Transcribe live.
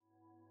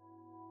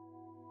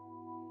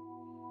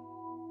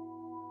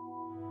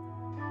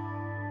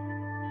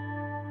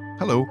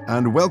Hello,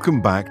 and welcome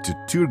back to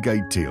Tour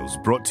Guide Tales,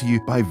 brought to you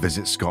by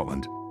Visit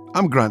Scotland.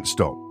 I'm Grant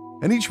Stock,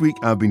 and each week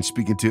I've been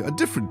speaking to a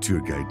different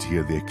tour guide to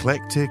hear the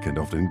eclectic and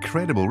often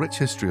incredible rich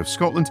history of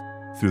Scotland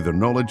through their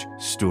knowledge,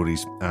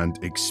 stories, and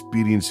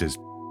experiences.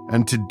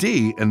 And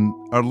today, in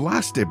our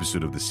last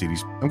episode of the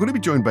series, I'm going to be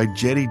joined by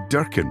Jerry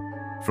Durkin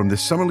from the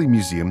Summerlee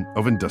Museum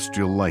of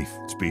Industrial Life.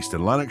 It's based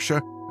in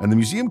Lanarkshire, and the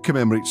museum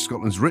commemorates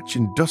Scotland's rich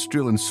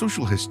industrial and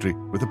social history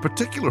with a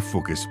particular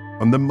focus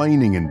on the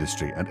mining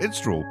industry and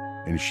its role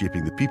in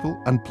shaping the people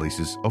and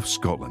places of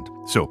Scotland.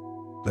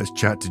 So, let's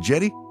chat to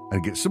Jerry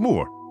and get some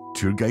more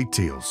Tour Guide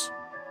Tales.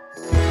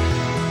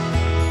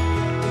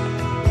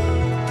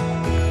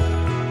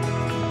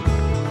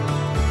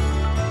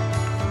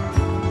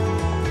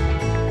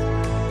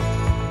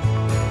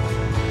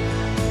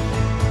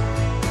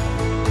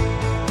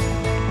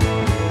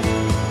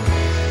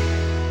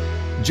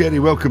 Jerry,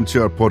 welcome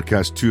to our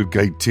podcast, Tour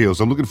Guide Tales.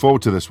 I'm looking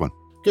forward to this one.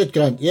 Good,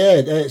 Grant. Yeah,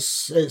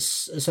 it's a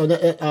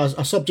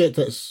subject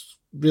that's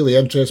really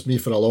interests me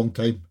for a long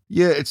time.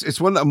 Yeah,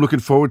 it's one that I'm looking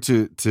forward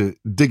to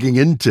digging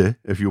into,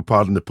 if you'll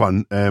pardon the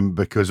pun,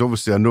 because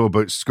obviously I know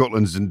about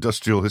Scotland's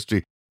industrial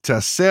history to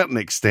a certain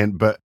extent,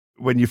 but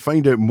when you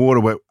find out more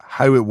about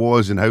how it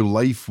was and how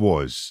life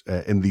was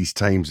in these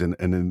times and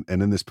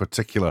in this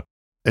particular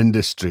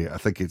industry, I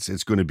think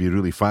it's going to be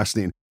really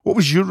fascinating.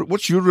 What's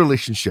your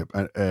relationship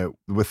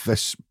with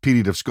this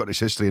period of Scottish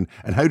history,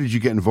 and how did you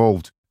get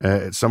involved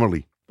at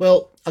Summerlee?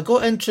 Well, I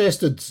got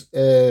interested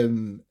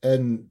in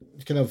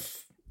kind of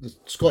the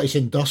Scottish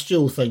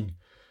industrial thing,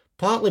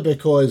 partly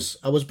because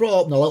I was brought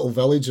up in a little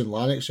village in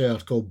Lanarkshire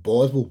called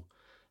Bothwell,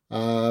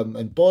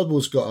 and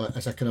Bothwell's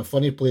it's a kind of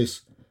funny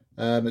place.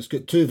 It's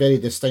got two very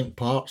distinct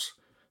parts.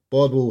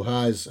 Bothwell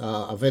has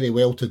a very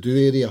well-to-do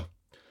area,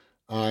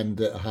 and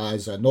it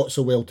has a not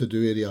so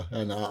well-to-do area,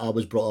 and I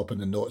was brought up in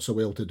the not so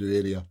well-to-do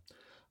area.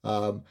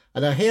 And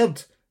I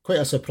heard quite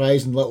a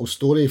surprising little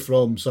story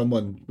from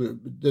someone.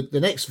 The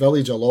next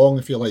village along,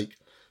 if you like,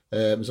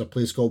 is a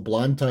place called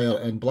Blantyre,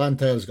 and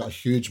Blantyre's got a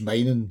huge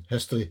mining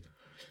history.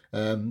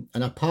 And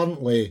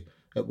apparently,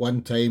 at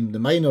one time, the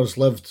miners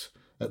lived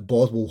at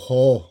Bothwell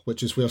Haugh,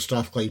 which is where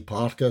Strathclyde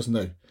Park is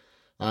now,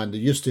 and they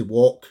used to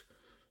walk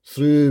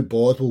through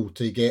Bothwell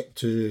to get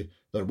to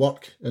their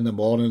work in the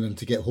morning and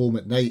to get home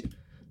at night.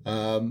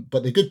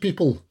 But the good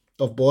people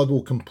of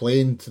Bothwell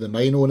complained to the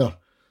mine owner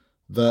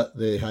that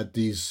they had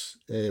these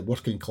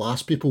working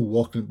class people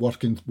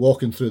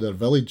walking through their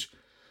village.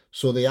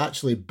 So they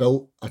actually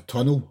built a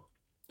tunnel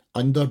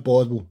under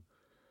Bothwell,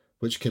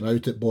 which came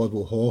out at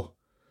Bothwell Haugh,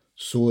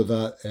 so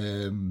that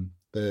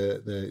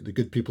the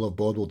good people of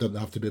Bothwell didn't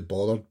have to be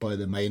bothered by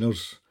the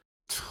miners.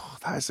 Oh,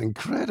 that's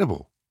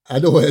incredible. I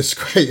know, it's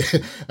quite,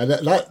 and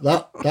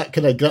that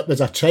kind of gripped,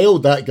 as a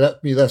child, that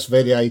gripped me, this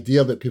very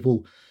idea that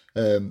people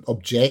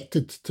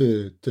objected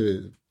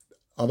to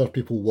other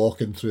people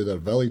walking through their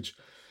village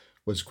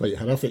was quite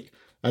horrific.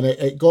 And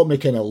it got me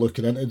kind of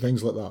looking into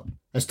things like that.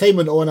 As time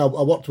went on, I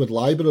worked with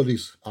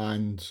libraries,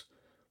 and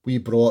we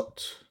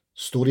brought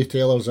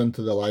storytellers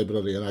into the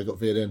library, and I got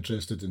very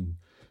interested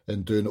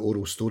in doing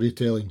oral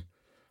storytelling.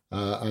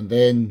 And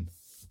then,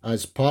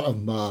 as part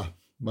of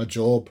my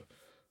job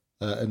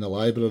in the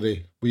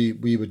library,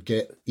 we would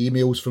get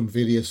emails from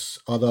various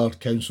other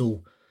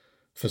council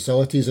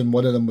facilities, and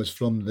one of them was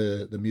from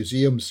the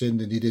museum saying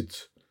they needed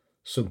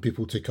some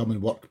people to come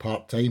and work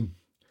part-time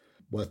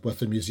with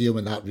the museum,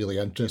 and that really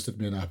interested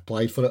me, and I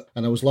applied for it,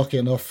 and I was lucky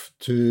enough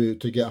to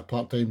get a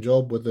part-time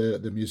job with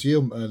the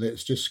museum, and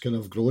it's just kind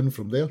of grown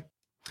from there.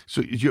 So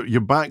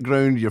your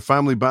background, your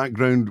family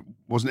background,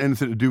 wasn't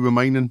anything to do with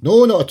mining?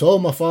 No, not at all.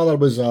 My father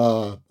was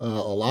a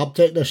lab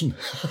technician.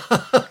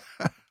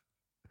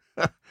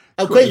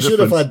 I'm quite sure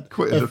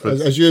if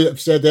as you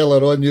said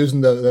earlier on,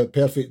 using the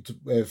perfect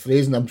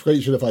phrasing, I'm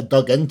quite sure if I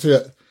dug into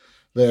it,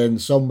 then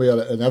somewhere,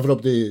 and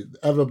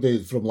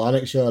everybody from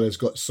Lanarkshire has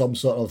got some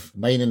sort of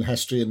mining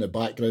history in the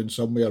background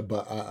somewhere,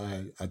 but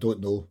I don't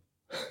know.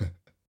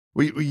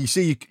 Well, you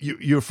see,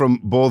 you're from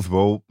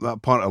Bothwell,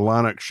 that part of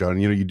Lanarkshire,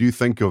 and you do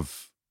think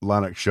of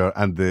Lanarkshire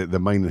and the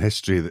mining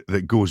history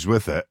that goes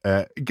with it.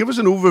 Give us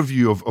an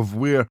overview of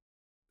where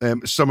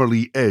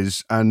Summerlee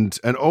is, and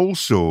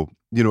also,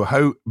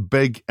 how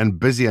big and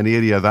busy an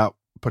area that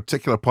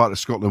particular part of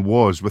Scotland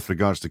was with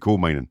regards to coal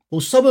mining.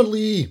 Well,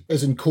 Summerlee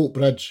is in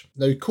Coatbridge.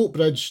 Now,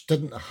 Coatbridge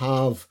didn't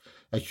have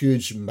a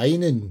huge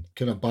mining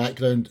kind of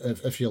background,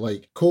 if you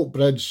like.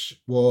 Coatbridge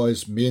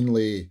was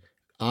mainly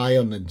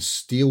iron and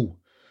steel.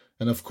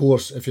 And of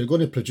course, if you're going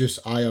to produce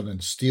iron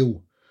and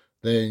steel,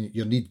 then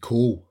you need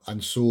coal.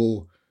 And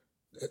so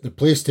the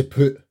place to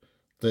put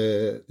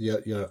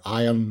your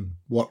iron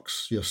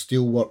works, your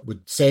steel work,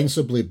 would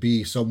sensibly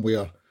be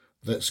somewhere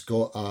that's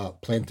got a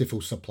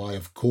plentiful supply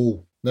of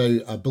coal. Now,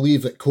 I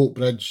believe that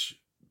Coatbridge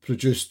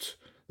produced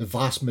the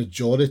vast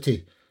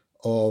majority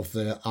of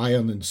the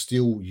iron and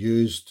steel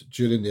used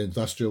during the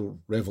Industrial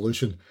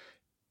Revolution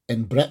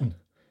in Britain.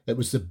 It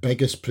was the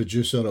biggest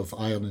producer of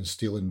iron and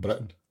steel in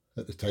Britain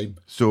at the time.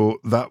 So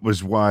that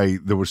was why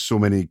there were so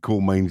many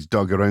coal mines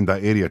dug around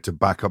that area to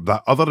back up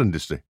that other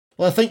industry.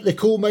 Well, I think the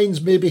coal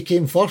mines maybe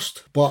came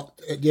first, but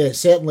yeah,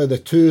 certainly the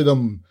two of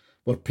them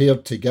were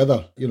paired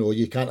together. You know,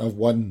 you can't have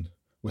one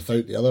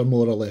without the other,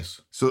 more or less.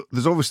 So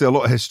there's obviously a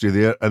lot of history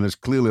there, and there's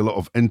clearly a lot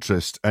of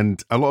interest,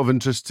 and a lot of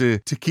interest to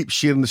keep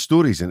sharing the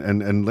stories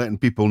and letting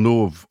people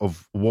know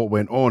of what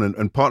went on.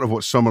 And part of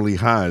what Summerlee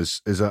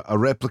has is a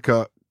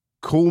replica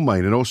coal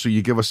mine, and also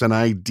you give us an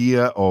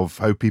idea of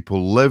how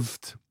people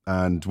lived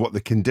and what the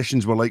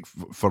conditions were like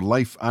for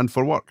life and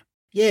for work.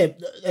 Yeah,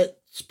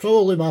 it's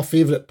probably my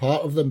favourite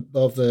part of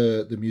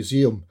the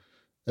museum.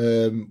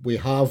 We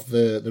have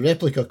the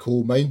replica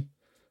coal mine,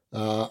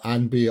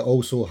 and we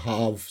also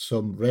have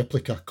some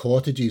replica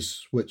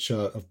cottages which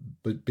have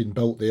been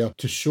built there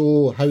to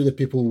show how the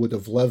people would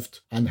have lived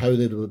and how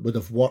they would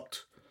have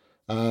worked.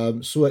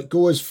 So it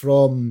goes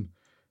from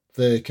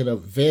the kind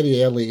of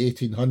very early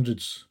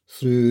 1800s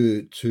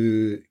through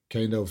to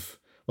kind of,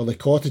 well, the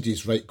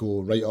cottages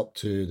go right up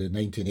to the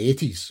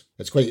 1980s.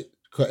 It's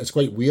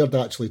quite weird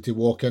actually to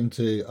walk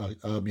into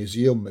a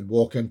museum and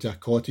walk into a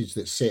cottage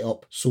that's set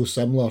up so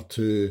similar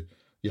to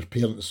your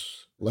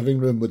parents' living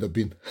room would have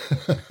been.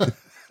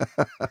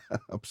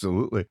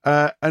 Absolutely.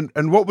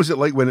 And what was it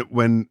like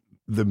when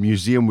the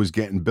museum was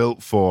getting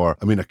built for?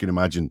 I mean, I can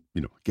imagine,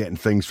 getting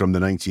things from the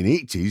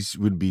 1980s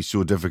would be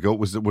so difficult.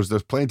 Was there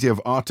plenty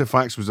of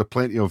artifacts? Was there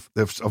plenty of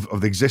the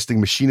existing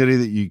machinery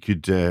that you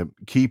could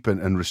keep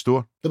and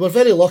restore? They were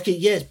very lucky.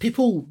 Yes,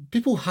 people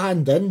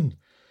hand in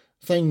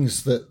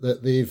things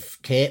that they've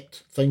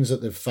kept, things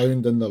that they've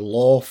found in their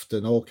loft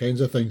and all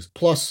kinds of things.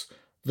 Plus,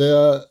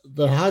 there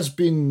has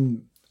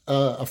been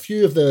a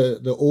few of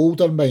the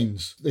older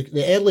mines.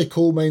 The early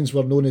coal mines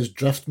were known as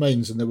drift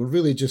mines, and they were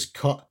really just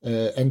cut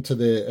into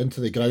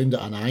the ground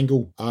at an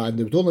angle, and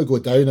they would only go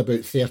down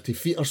about 30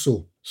 feet or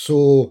so.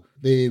 So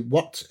they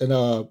worked in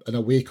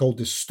a way called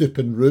the stoop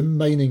and room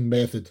mining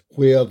method,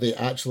 where they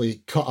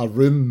actually cut a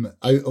room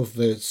out of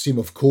the seam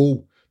of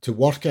coal to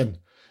work in,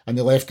 and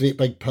they left great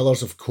big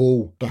pillars of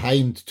coal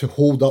behind to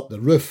hold up the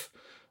roof.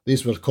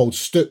 These were called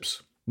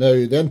stoops. Now,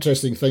 the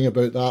interesting thing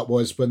about that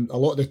was when a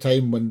lot of the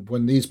time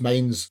when these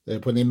mines,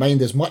 when they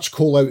mined as much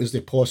coal out as they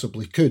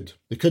possibly could,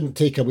 they couldn't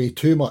take away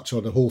too much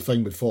or the whole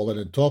thing would fall in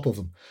on top of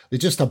them. They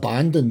just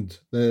abandoned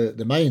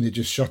the mine. They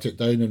just shut it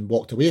down and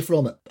walked away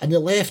from it. And they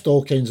left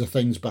all kinds of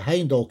things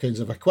behind, all kinds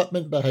of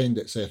equipment behind,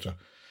 etc.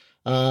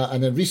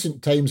 And in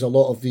recent times, a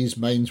lot of these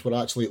mines were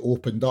actually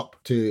opened up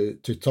to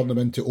turn them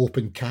into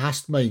open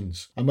cast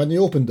mines. And when they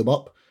opened them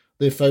up,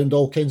 they found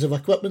all kinds of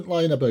equipment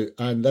lying about.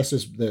 And this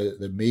is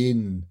the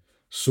main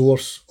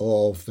source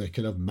of the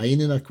kind of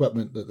mining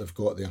equipment that they've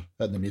got there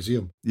in the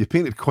museum. You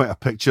painted quite a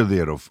picture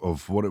there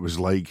of what it was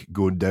like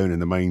going down in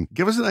the mine.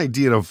 Give us an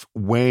idea of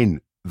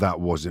when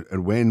that was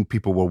and when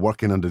people were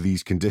working under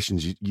these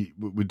conditions.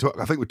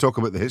 I think we talk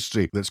about the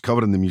history that's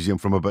covered in the museum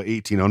from about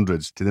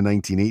 1800s to the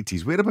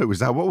 1980s. Whereabout was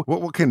that?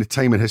 What kind of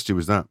time in history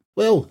was that?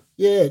 Well,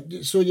 yeah,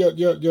 so your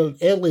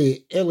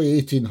early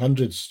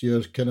 1800s,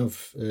 your kind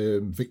of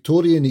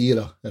Victorian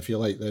era, if you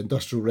like, the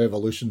Industrial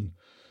Revolution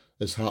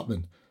is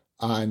happening.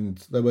 And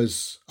there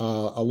was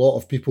a lot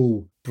of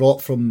people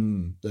brought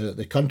from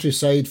the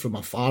countryside, from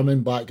a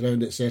farming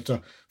background,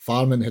 etc.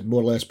 Farming had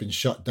more or less been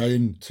shut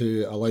down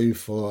to allow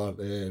for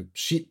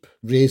sheep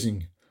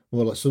raising.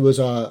 So there was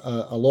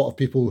a lot of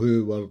people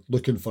who were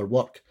looking for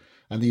work,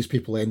 and these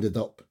people ended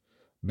up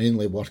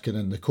mainly working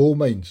in the coal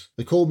mines.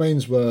 The coal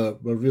mines were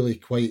really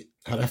quite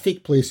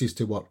horrific places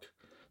to work.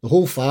 The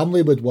whole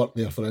family would work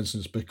there, for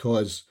instance,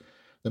 because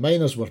the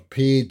miners were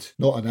paid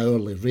not an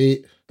hourly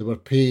rate. They were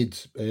paid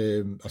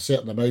a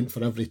certain amount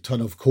for every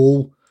ton of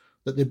coal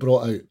that they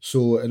brought out.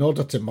 So in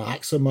order to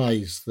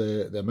maximise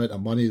the amount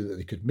of money that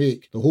they could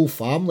make, the whole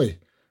family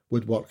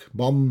would work.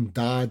 Mum,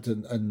 dad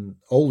and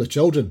all the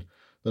children.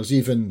 There's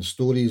even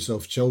stories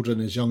of children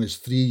as young as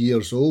 3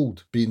 years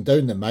old being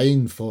down the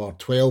mine for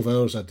 12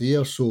 hours a day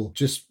or so,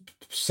 just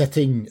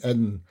sitting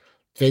in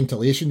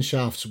ventilation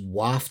shafts,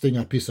 wafting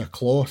a piece of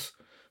cloth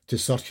to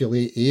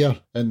circulate air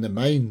in the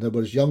mine. There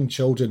was young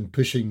children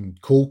pushing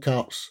coal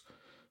carts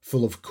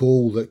full of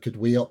coal that could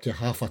weigh up to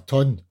half a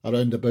tonne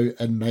around about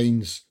in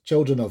mines.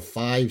 Children of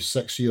 5,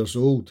 6 years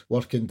old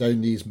working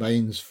down these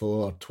mines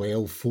for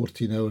 12,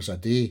 14 hours a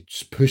day,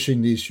 just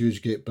pushing these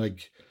huge, great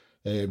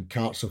big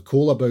carts of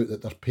coal about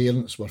that their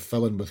parents were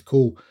filling with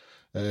coal.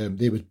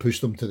 They would push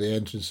them to the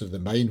entrance of the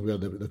mine where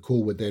the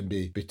coal would then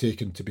be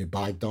taken to be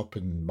bagged up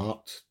and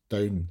marked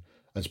down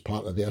as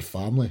part of their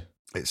family.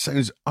 It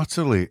sounds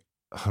utterly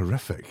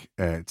horrific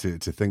to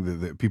think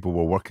that people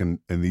were working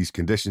in these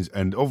conditions,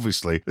 and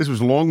obviously this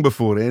was long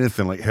before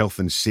anything like health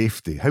and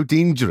safety. How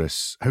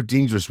dangerous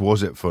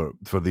was it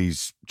for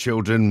these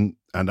children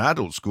and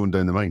adults going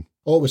down the mine?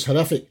 Oh, it was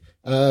horrific.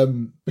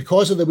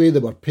 Because of the way they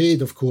were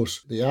paid, of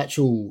course, the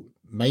actual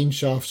mine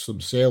shafts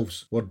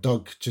themselves were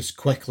dug just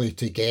quickly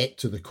to get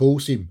to the coal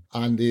seam,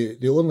 and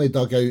they only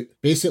dug out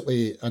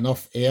basically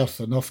enough earth,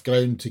 enough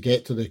ground to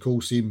get to the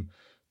coal seam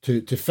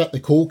to fit the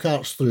coal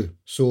carts through.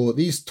 So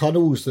these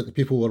tunnels that the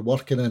people were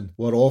working in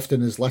were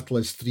often as little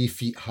as 3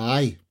 feet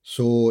high.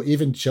 So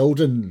even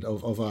children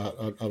of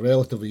a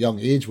relatively young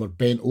age were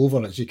bent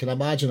over. As you can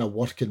imagine, a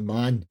working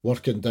man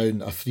working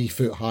down a 3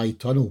 foot high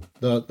tunnel.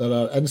 There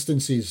are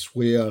instances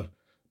where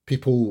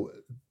people,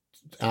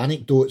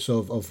 anecdotes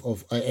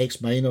of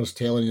ex-miners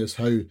telling us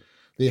how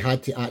they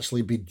had to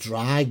actually be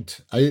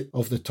dragged out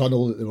of the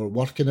tunnel that they were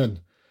working in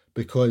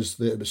because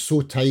it was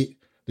so tight.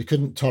 They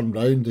couldn't turn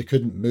round, they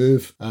couldn't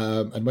move,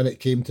 and when it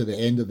came to the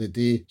end of the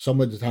day,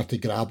 someone would have to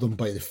grab them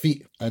by the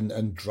feet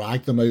and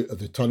drag them out of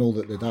the tunnel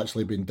that they'd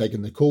actually been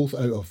digging the coal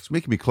out of. It's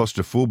making me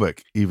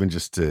claustrophobic even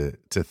just to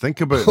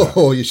think about that.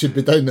 Oh, you should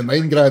be down the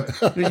mine, Grant.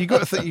 You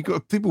got to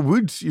think. People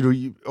would.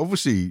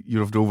 Obviously you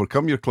have to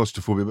overcome your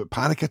claustrophobia, but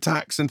panic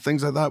attacks and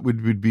things like that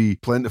would be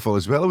plentiful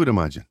as well, I would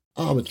imagine.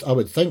 I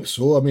would think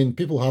so. I mean,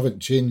 people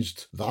haven't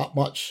changed that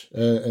much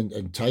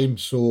in time,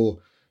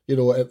 so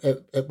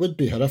it would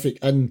be horrific.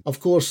 And of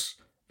course,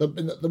 there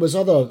was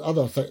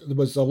other things. There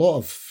was a lot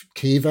of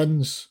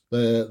cave-ins.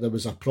 There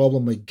was a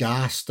problem with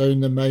gas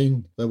down the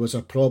mine. There was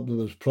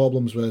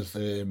problems with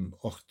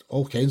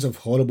all kinds of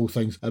horrible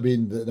things. I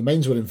mean, the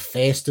mines were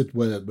infested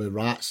with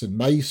rats and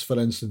mice, for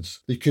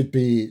instance. They could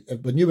be,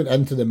 when you went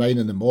into the mine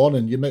in the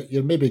morning,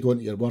 you're maybe going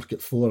to your work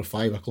at 4 or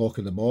 5 o'clock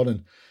in the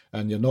morning,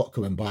 and you're not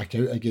coming back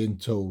out again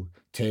till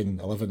 10,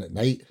 11 at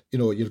night.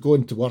 You're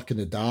going to work in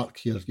the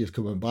dark, you're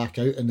coming back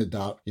out in the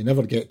dark, you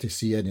never get to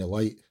see any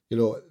light.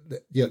 You're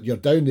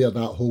down there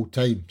that whole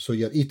time, so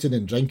you're eating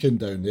and drinking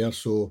down there.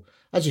 So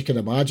as you can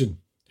imagine,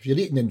 if you're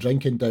eating and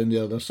drinking down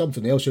there, there's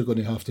something else you're going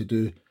to have to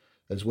do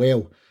as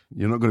well.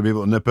 You're not going to be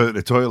able to nip out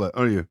the toilet,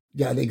 are you?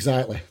 Yeah,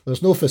 exactly.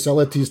 There's no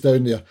facilities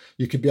down there.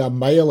 You could be a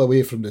mile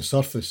away from the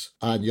surface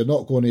and you're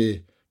not going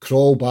to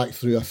crawl back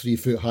through a 3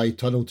 foot high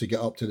tunnel to get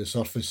up to the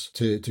surface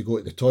to go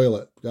to the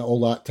toilet.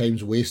 All that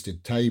time's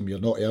wasted time. You're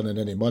not earning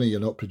any money. You're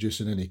not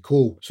producing any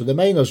coal. So the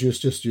miners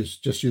used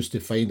to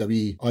find a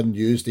wee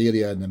unused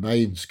area in the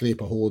mine,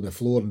 scrape a hole in the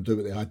floor and do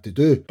what they had to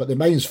do. But the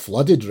mine's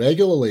flooded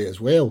regularly as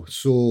well.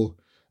 So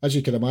as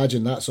you can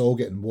imagine, that's all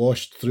getting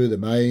washed through the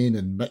mine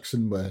and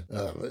mixing with,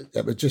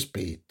 it would just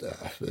be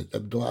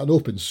an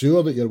open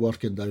sewer that you're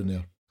working down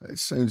there. It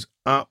sounds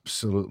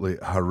absolutely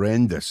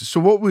horrendous.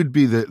 So what would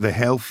be the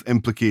health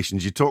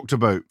implications? You talked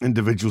about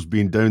individuals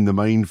being down the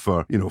mine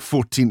for,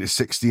 14 to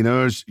 16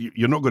 hours.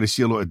 You're not going to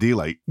see a lot of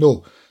daylight.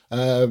 No.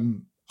 A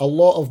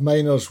lot of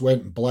miners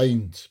went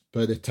blind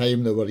by the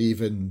time they were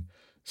even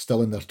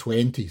still in their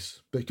 20s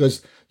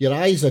because your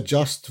eyes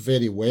adjust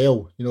very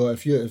well.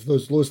 If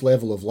those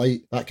level of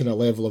light, that kind of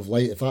level of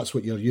light, if that's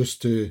what you're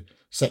used to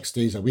 6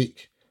 days a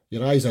week,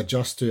 your eyes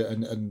adjust to it,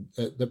 and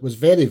it was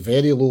very,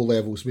 very low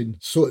levels. I mean,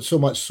 so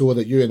much so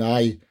that you and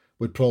I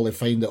would probably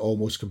find it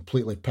almost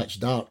completely pitch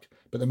dark.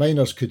 But the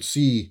miners could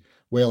see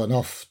well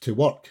enough to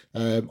work.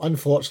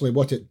 Unfortunately,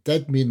 what it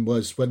did mean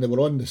was when they were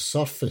on the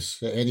surface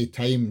at any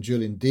time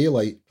during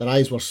daylight, their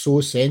eyes were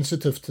so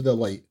sensitive to the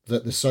light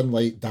that the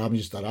sunlight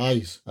damaged their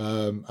eyes.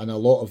 And a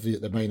lot of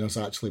the miners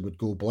actually would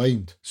go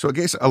blind. So I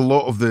guess a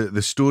lot of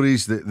the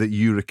stories that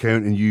you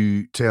recount and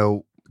you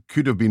tell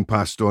could have been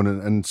passed on,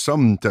 and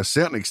some to a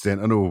certain extent.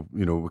 I know,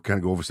 we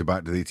can't go obviously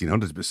back to the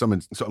 1800s, but some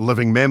in sort of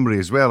living memory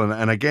as well.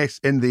 And I guess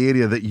in the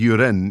area that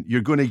you're in,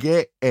 you're going to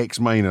get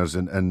ex-miners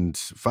and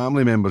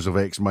family members of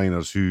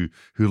ex-miners who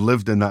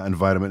lived in that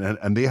environment,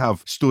 and they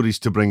have stories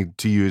to bring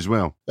to you as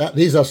well.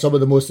 These are some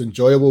of the most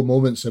enjoyable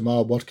moments in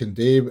my working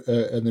day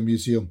in the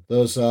museum.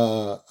 There's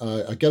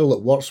a girl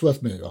that works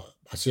with me.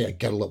 I say a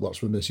girl that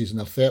works with me, she's in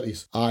her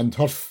 30s, and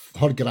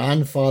her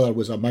grandfather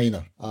was a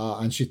miner,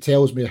 and she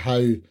tells me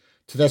how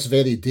to this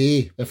very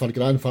day, if her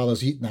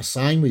grandfather's eating a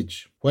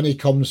sandwich, when he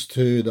comes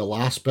to the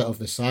last bit of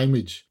the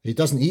sandwich, he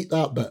doesn't eat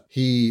that bit.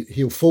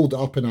 He'll fold it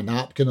up in a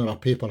napkin or a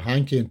paper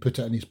hanky and put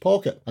it in his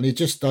pocket. And he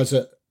just does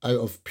it out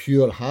of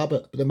pure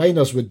habit. But the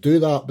miners would do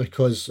that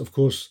because, of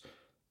course,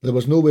 there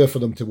was nowhere for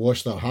them to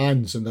wash their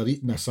hands, and they're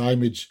eating a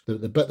sandwich.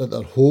 The bit that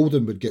they're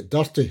holding would get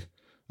dirty,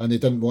 and they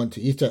didn't want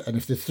to eat it. And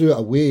if they threw it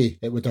away,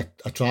 it would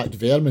attract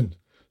vermin.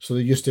 So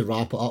they used to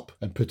wrap it up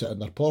and put it in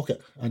their pocket.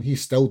 And he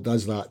still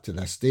does that to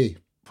this day.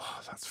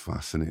 Oh, that's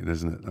fascinating,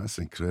 isn't it? That's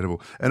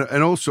incredible.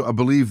 And also, I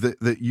believe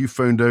that you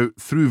found out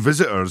through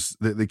visitors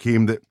that they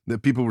came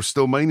that people were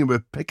still mining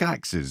with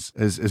pickaxes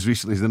as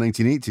recently as the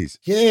 1980s.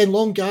 Yeah, in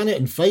Long Gannet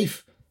and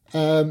Fife.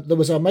 There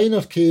was a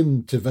miner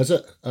came to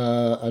visit,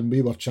 and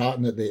we were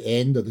chatting at the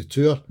end of the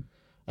tour.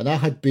 And I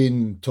had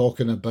been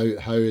talking about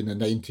how in the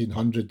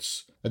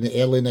 1900s, in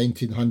the early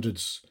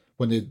 1900s,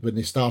 when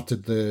they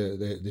started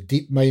the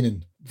deep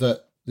mining,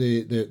 that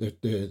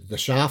the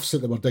shafts that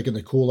they were digging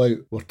the coal out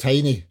were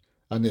tiny.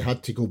 And they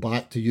had to go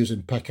back to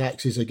using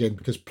pickaxes again,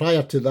 because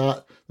prior to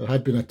that, there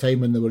had been a time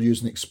when they were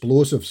using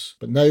explosives.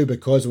 But now,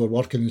 because they were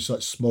working in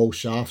such small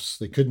shafts,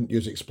 they couldn't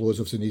use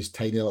explosives in these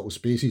tiny little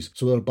spaces.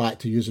 So they were back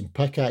to using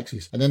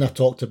pickaxes. And then I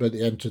talked about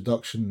the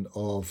introduction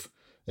of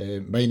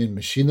mining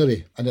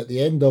machinery. And at the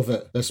end of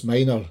it, this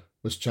miner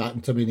was chatting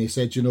to me and he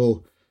said,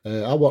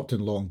 I worked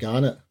in Long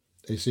Gannet.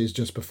 He says,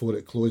 just before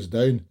it closed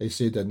down. He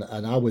said, and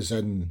I was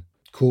in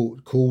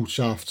coal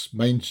shafts,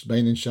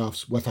 mining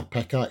shafts with a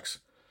pickaxe,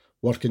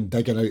 working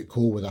digging out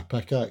coal with a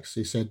pickaxe.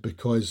 He said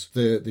because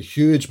the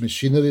huge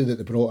machinery that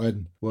they brought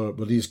in were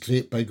these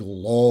great big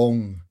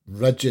long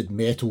rigid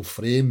metal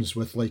frames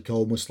with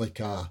almost like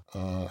a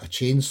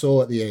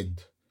chainsaw at the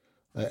end.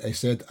 He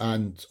said,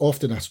 and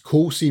often a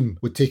coal seam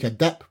would take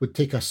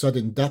a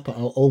sudden dip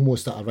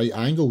almost at a right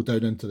angle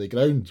down into the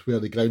ground where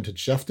the ground had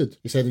shifted.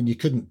 He said, and you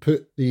couldn't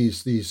put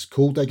these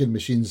coal digging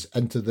machines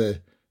into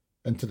the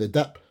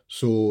dip,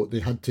 so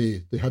they had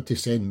to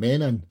send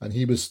men in, and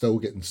he was still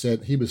getting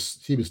sent. He was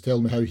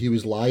telling me how he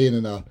was lying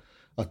in a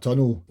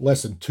tunnel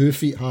less than 2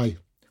 feet high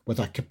with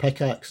a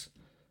pickaxe,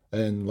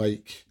 and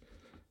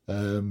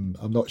I'm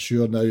not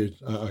sure now.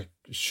 I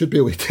should be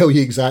able to tell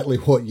you exactly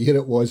what year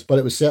it was, but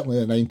it was certainly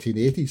the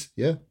 1980s.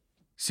 Yeah.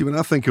 See, when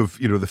I think of,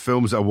 the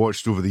films that I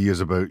watched over the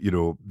years about,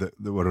 that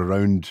were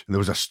around, and there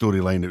was a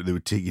storyline that they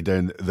would take you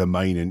down the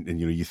mine, and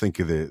you think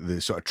of the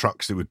sort of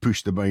trucks that would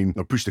push the mine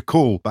or push the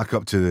coal back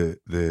up to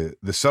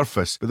the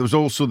surface. But there was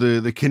also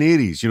the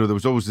canaries. There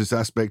was always this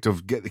aspect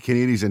of get the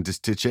canaries in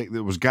to check that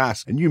there was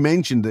gas. And you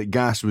mentioned that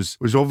gas was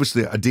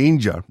obviously a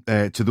danger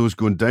to those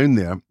going down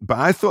there. But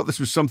I thought this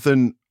was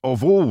something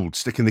of old,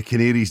 sticking the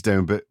canaries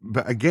down. But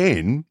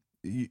again,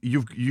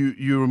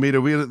 you were made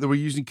aware that they were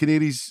using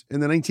canaries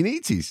in the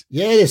 1980s.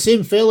 Yeah, the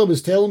same fella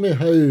was telling me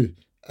how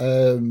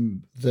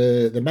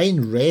the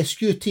mine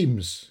rescue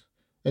teams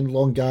in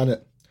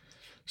Longannet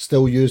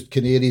still used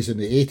canaries in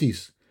the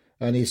 80s,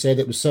 and he said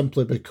it was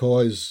simply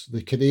because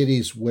the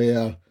canaries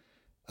were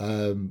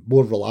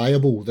more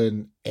reliable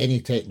than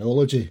any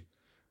technology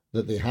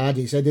that they had.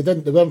 He said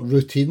they weren't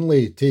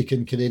routinely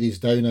taking canaries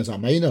down as a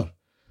miner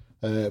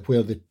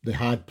where they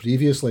had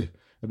previously.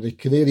 I mean, the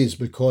canaries,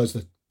 because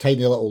the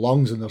tiny little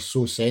lungs and they're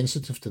so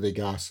sensitive to the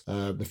gas.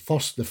 The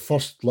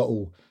first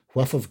little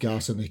whiff of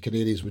gas in the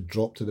canaries would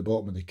drop to the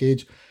bottom of the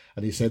cage,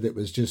 and he said it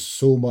was just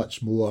so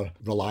much more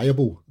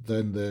reliable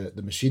than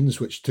the machines,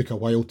 which took a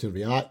while to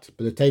react.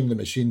 By the time the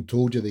machine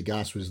told you the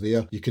gas was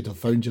there, you could have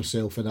found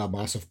yourself in a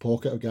massive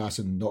pocket of gas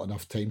and not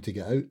enough time to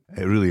get out.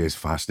 It really is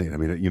fascinating. I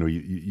mean,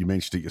 you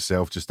mentioned it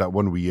yourself, just that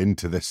one wee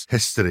into this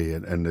history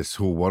and this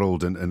whole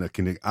world, and I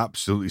can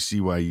absolutely see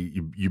why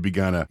you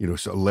began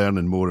sort of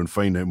learning more and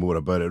finding out more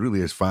about it. It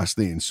really is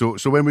fascinating. So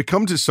when we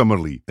come to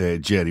Summerlee,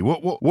 Jerry,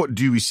 what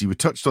do we see? We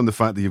touched on the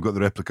fact that you've got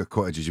the replica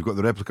cottages, you've got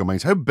the replica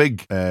mines. How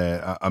big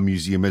a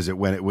museum is it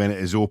when it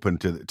is open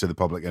to the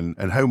public,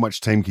 and how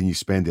much time can you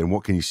spend there, and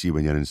what can you see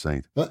when you're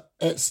inside? But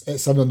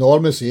it's an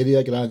enormous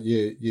area, Grant.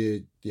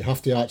 You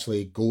have to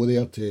actually go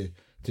there to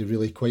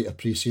really quite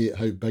appreciate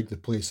how big the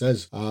place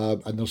is,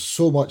 and there's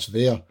so much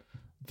there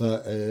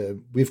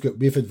that we've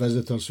had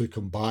visitors who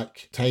come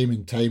back time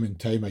and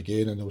time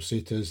again, and they'll say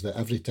to us that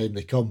every time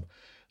they come,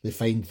 they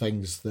find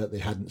things that they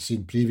hadn't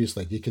seen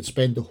previously. You could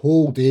spend the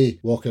whole day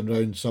walking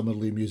around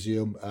Summerlee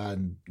Museum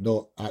and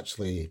not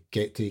actually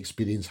get to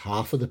experience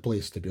half of the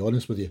place, to be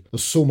honest with you.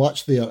 There's so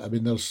much there. I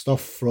mean, there's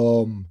stuff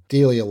from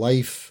daily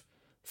life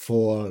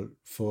for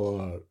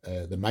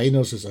the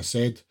miners, as I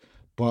said,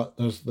 but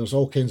there's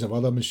all kinds of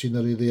other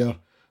machinery there.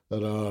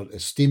 There are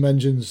steam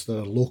engines, there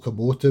are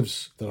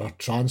locomotives, there are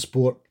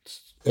transport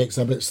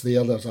exhibits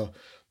there. There's a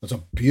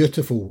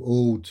beautiful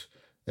old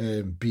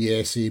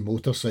BSA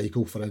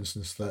motorcycle, for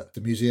instance, that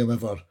the museum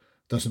ever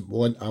doesn't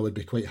want. I would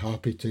be quite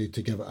happy to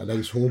give it a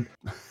nice home.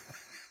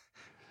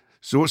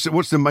 So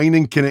what's the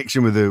mining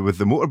connection with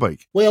the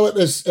motorbike? Well, it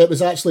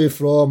was actually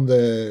from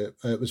a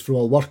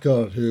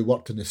worker who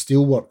worked in the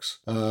steelworks,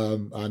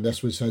 and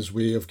this was his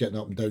way of getting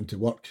up and down to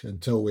work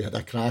until we had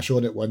a crash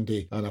on it one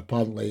day. And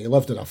apparently he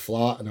lived in a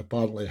flat, and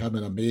apparently him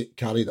and a mate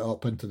carried it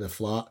up into the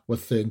flat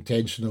with the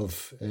intention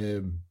of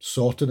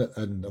sorting it.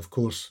 And of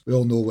course, we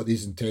all know what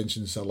these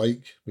intentions are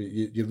like.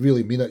 You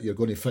really mean it. You're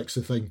going to fix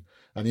the thing.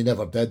 And he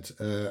never did,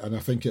 and I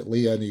think it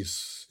lay in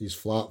his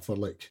flat for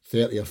like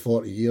 30 or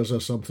 40 years or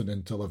something,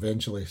 until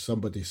eventually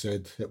somebody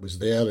said it was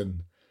there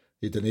and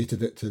he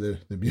donated it to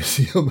the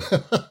museum.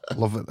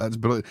 Love it. That's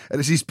brilliant.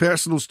 And it's his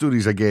personal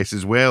stories, I guess,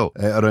 as well,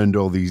 around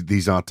all these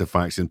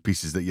artefacts and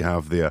pieces that you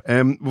have there.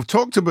 We've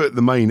talked about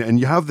the mine, and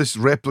you have this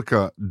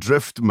replica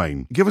drift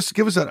mine. Give us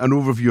an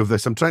overview of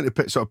this. I'm trying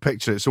to sort of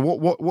picture it. So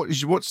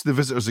what's the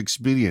visitor's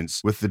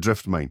experience with the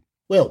drift mine?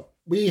 Well,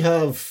 we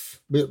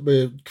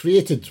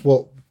created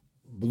what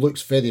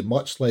looks very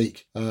much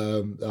like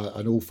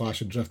an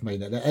old-fashioned drift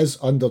mine, and it is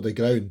under the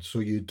ground. So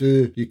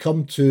you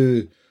come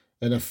to,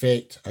 in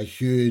effect, a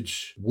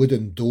huge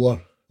wooden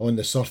door on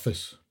the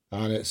surface,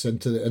 and it's a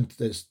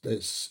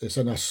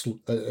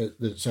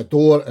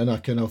door in a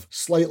kind of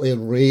slightly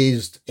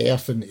raised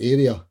earthen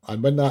area.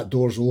 And when that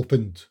door's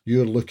opened,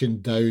 you're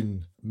looking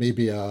down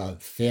maybe a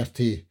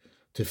 30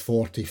 to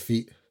 40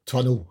 feet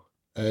tunnel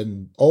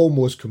in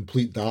almost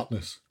complete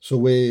darkness. So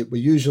we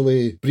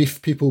usually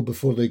brief people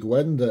before they go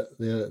in that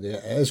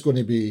it is going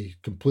to be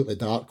completely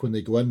dark when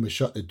they go in. We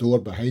shut the door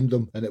behind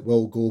them, and it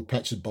will go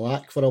pitch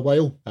black for a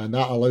while, and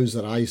that allows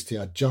their eyes to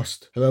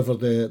adjust. However,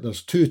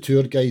 there's 2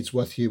 tour guides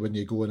with you when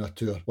you go on a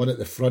tour, one at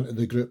the front of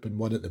the group and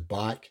one at the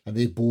back, and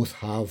they both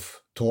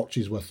have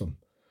torches with them.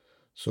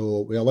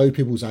 So we allow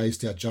people's eyes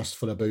to adjust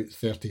for about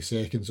 30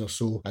 seconds or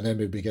so, and then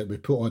we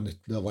put on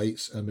the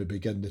lights and we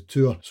begin the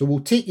tour. So we'll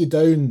take you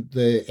down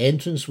the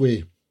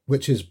entranceway,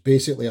 which is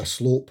basically a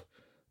slope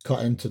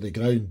cut into the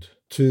ground,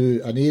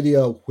 to an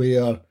area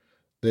where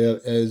there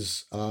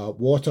is a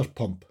water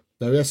pump.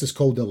 Now, this is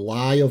called the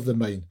lie of the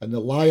mine, and the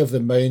lie of the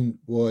mine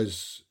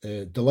was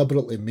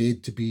deliberately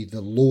made to be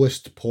the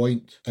lowest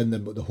point in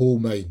the whole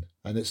mine.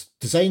 And it's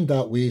designed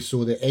that way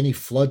so that any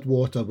flood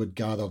water would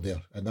gather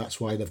there, and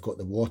that's why they've got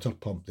the water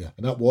pump there.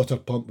 And that water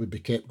pump would be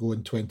kept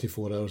going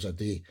 24 hours a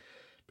day,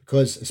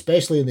 because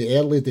especially in the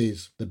early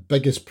days, the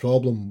biggest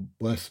problem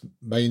with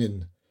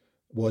mining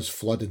was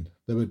flooding.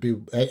 There would be,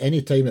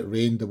 any time it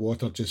rained, the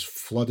water just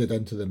flooded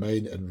into the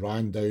mine and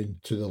ran down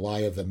to the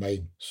lie of the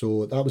mine.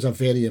 So that was a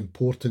very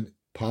important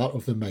part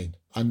of the mine.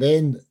 And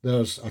then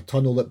there's a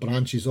tunnel that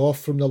branches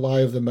off from the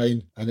lie of the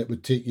mine, and it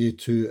would take you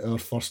to our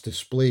first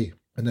display.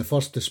 And the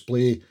first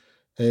display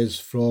is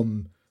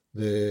from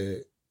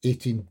the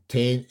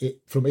 1810.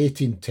 From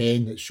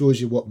 1810, it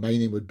shows you what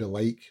mining would be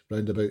like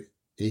round about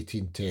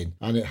 1810,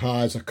 and it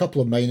has a couple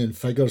of mining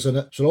figures in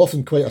it, so they're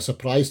often quite a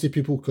surprise to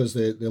people because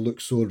they look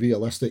so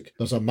realistic.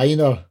 There's a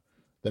miner,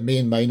 the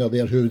main miner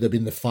there, who would have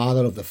been the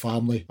father of the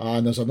family,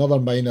 and there's another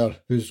miner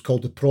who's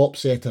called the prop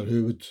setter,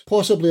 who would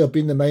possibly have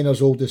been the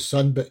miner's oldest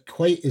son, but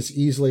quite as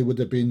easily would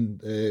have been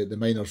the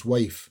miner's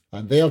wife.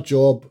 And their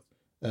job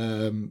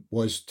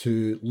was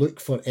to look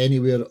for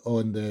anywhere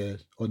on the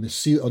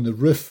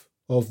roof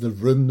of the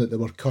room that they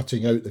were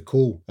cutting out the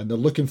coal, and they're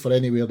looking for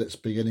anywhere that's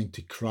beginning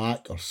to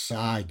crack or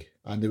sag.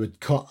 And they would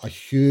cut a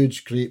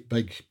huge, great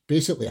big,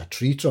 basically a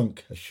tree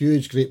trunk, a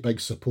huge, great big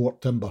support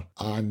timber,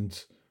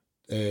 and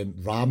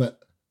ram it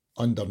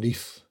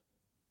underneath,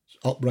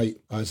 upright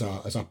as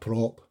a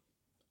prop,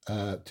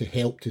 to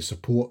help to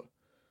support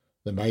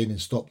the mine and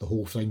stop the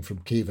whole thing from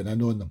caving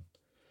in on them.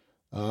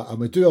 And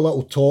we do a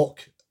little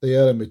talk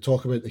there, and we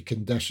talk about the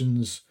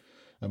conditions,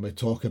 and we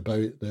talk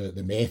about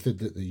the method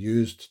that they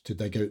used to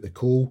dig out the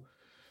coal.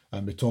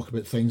 And we talk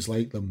about things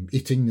like them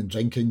eating and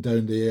drinking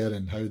down there,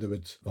 and how they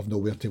would have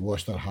nowhere to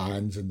wash their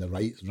hands, and the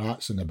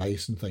rats and the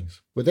mice and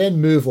things. We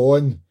then move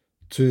on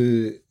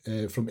to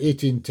from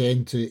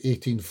 1810 to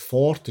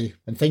 1840,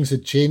 and things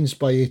had changed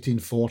by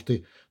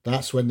 1840.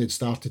 That's when they'd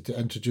started to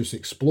introduce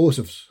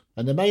explosives.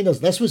 And the miners,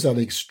 this was an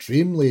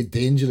extremely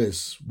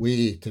dangerous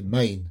way to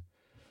mine,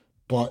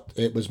 but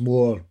it was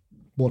more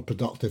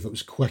productive. It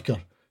was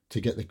quicker to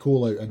get the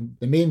coal out, and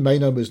the main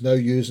miner was now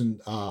using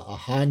a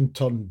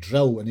hand-turned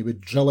drill, and he would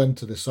drill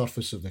into the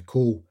surface of the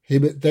coal. He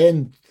would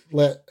then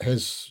let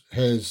his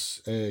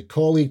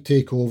colleague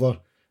take over,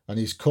 and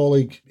his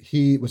colleague,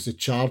 he was the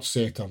charge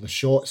setter, the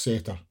shot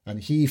setter,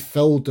 and he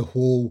filled the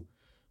hole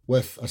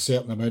with a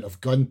certain amount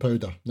of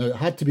gunpowder. Now, it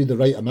had to be the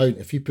right amount.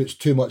 If he puts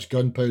too much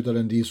gunpowder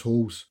in these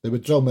holes, they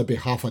would drill maybe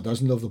half a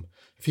dozen of them.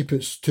 If he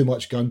puts too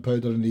much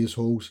gunpowder in these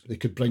holes, they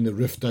could bring the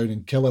roof down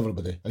and kill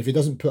everybody. And if he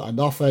doesn't put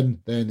enough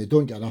in, then they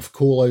don't get enough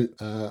coal out,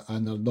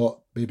 and they're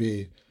not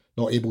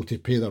able to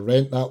pay their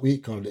rent that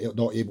week, or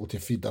not able to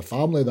feed their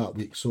family that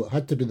week. So it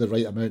had to be the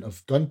right amount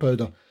of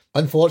gunpowder.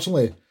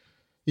 Unfortunately,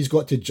 he's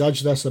got to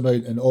judge this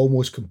amount in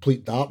almost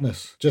complete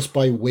darkness just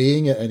by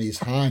weighing it in his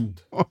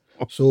hand.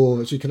 So,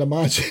 as you can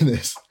imagine,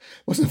 this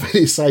wasn't a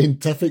very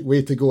scientific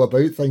way to go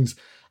about things.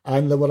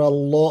 And there were a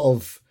lot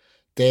of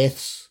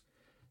deaths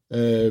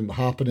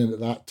happening at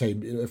that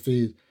time. If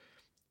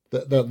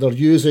they're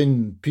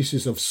using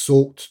pieces of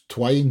soaked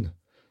twine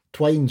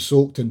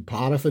soaked in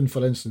paraffin,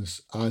 for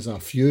instance, as a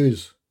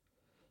fuse.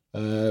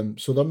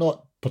 So they're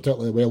not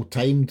particularly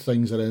well-timed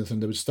things or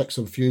anything. They would stick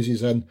some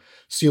fuses in,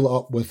 seal it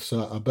up with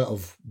a bit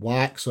of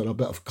wax or a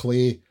bit of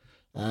clay,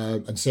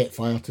 and set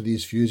fire to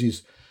these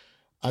fuses.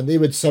 And they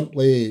would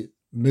simply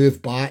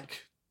move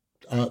back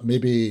at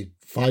maybe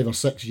 5 or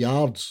 6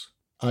 yards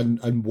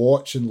and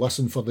watch and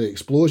listen for the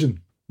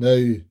explosion.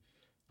 Now,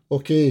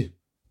 okay,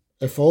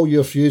 if all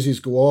your fuses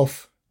go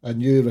off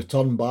and you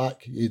return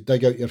back, you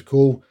dig out your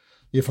coal,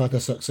 you've had a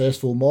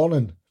successful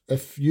morning.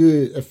 If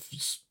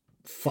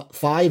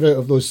 5 out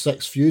of those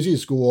 6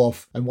 fuses go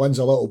off and one's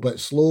a little bit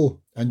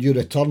slow, and you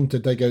return to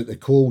dig out the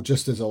coal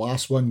just as the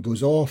last one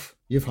goes off,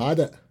 you've had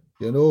it,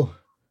 you know.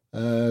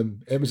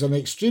 It was an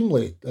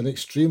extremely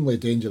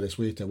dangerous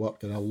way to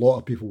work, and a lot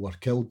of people were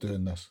killed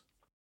doing this.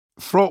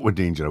 Fraught with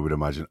danger, I would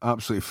imagine.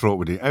 Absolutely fraught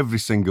with danger. Every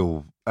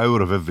single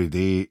hour of every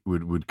day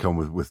would come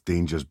with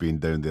dangers being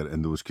down there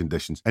in those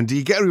conditions. And do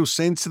you get a real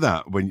sense of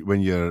that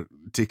when you're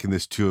taking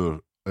this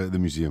tour at the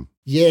museum?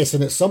 Yes,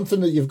 and it's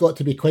something that you've got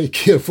to be quite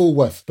careful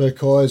with,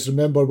 because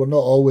remember, we're not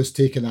always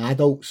taking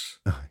adults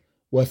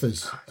with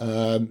us.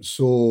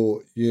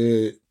 So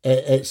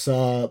it's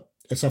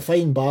a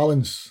fine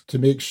balance to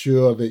make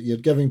sure that you're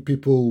giving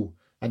people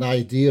an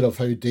idea of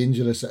how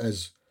dangerous it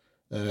is,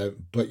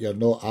 but you're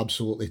not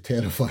absolutely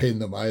terrifying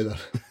them either.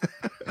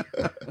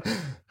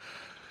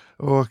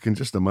 Oh, I can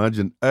just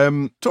imagine.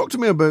 Talk to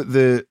me about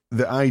the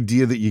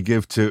idea that you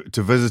give to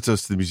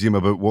visitors to the museum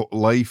about what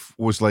life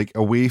was like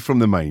away from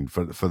the mine,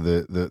 for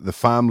the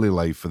family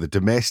life, for the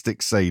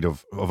domestic side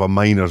of a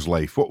miner's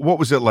life. What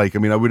was it like? I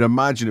mean, I would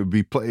imagine it would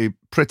be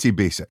pretty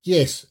basic.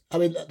 Yes, I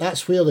mean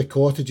that's where the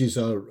cottages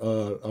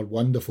are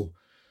wonderful,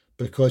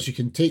 because you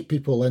can take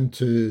people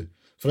into,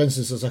 for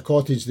instance, there's a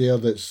cottage there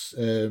that's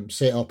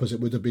set up as it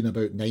would have been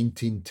about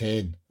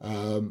 1910,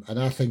 and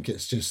I think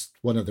it's just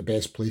one of the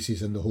best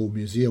places in the whole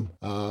museum.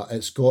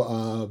 It's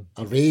got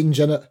a range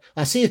in it.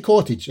 I say a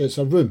cottage, it's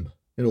a room.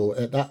 You know,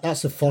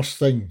 that's the first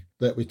thing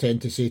that we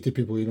tend to say to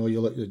people. You know,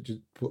 you look,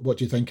 what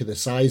do you think of the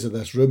size of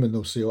this room? And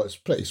they'll say, oh, it's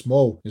pretty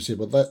small. You say,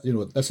 well,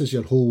 this is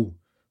your whole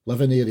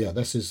living area.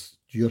 This is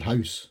your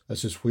house.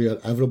 This is where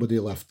everybody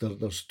lived.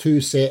 There's two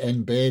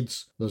set-in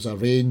beds. There's a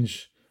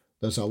range.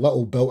 There's a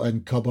little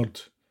built-in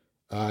cupboard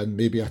and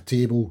maybe a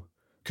table.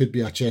 Could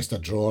be a chest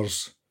of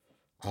drawers,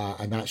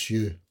 and that's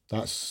you.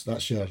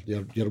 That's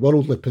your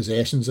worldly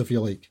possessions, if you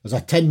like. There's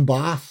a tin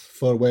bath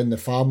for when the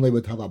family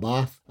would have a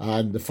bath,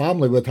 and the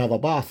family would have a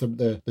bath, and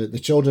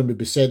the children would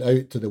be sent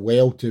out to the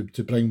well to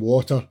bring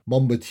water.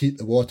 Mum would heat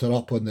the water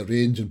up on the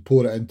range and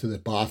pour it into the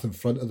bath in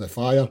front of the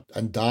fire,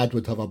 and Dad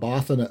would have a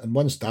bath in it. And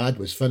once Dad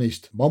was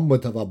finished, Mum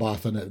would have a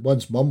bath in it.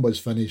 Once Mum was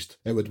finished,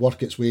 it would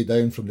work its way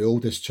down from the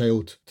oldest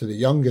child to the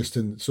youngest.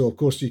 And so, of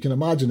course, you can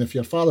imagine if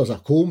your father's a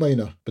coal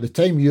miner,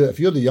 if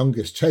you're the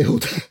youngest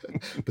child,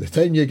 by the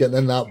time you get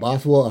in that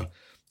bath water,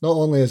 not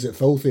only is it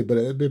filthy, but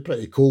it would be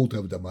pretty cold, I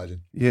would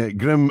imagine. Yeah,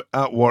 grim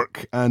at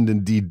work and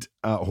indeed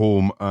at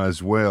home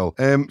as well.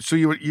 So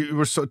you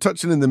were sort of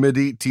touching in the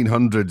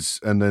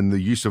mid-1800s, and then the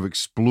use of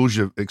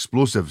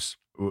explosives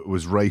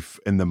was rife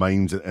in the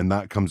mines, and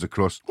that comes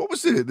across. What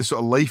was the sort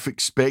of life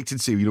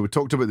expectancy? You know, we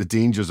talked about the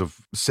dangers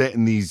of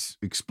setting these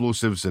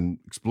explosives and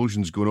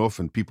explosions going off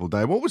and people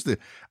die. What was the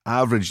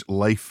average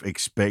life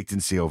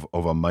expectancy of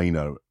a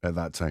miner at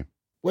that time?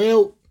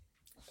 Well,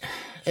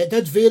 it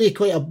did vary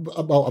quite a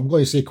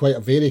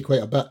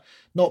bit.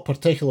 Not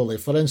particularly.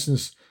 For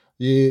instance,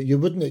 you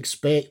wouldn't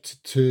expect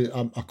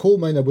a coal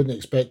miner wouldn't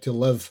expect to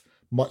live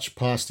much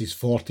past his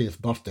 40th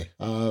birthday,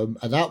 and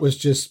that was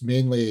just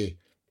mainly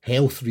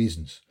health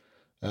reasons.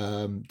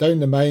 Down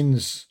the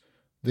mines,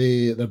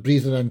 they're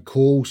breathing in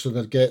coal, so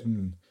they're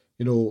getting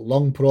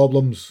lung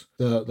problems.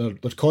 They're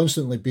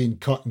constantly being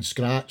cut and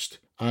scratched.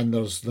 And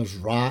there's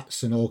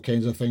rats and all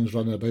kinds of things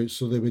running about,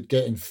 so they would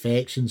get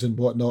infections and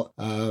whatnot.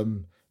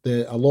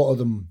 A lot of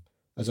them,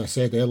 as I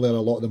said earlier,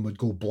 a lot of them would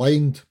go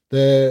blind.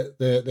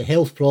 The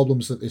health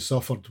problems that they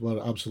suffered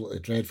were absolutely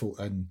dreadful.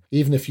 And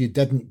even if you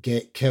didn't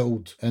get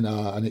killed in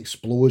an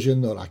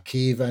explosion or a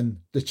cave-in,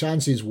 the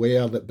chances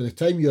were that by the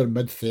time you're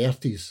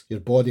mid-30s,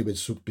 your body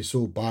would be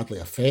so badly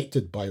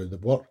affected by the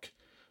work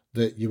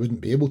that you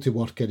wouldn't be able to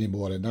work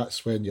anymore, and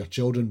that's when your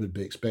children would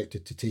be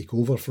expected to take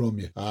over from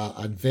you.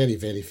 And very,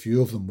 very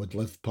few of them would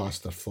live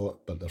past their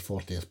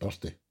 40th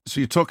birthday.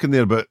 So you're talking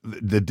there about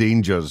the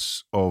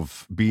dangers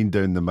of being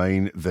down the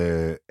mine,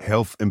 the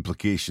health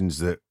implications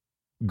that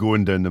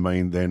going down the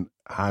mine then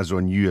has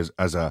on you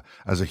as a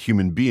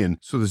human being.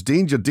 So there's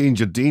danger,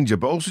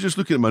 but also just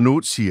looking at my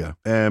notes here,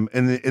 in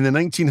the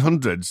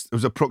 1900s, there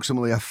was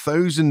approximately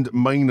 1,000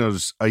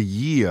 miners a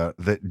year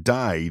that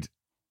died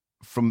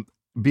from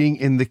being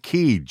in the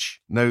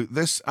cage. Now,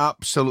 this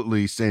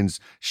absolutely sends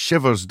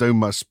shivers down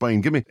my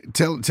spine.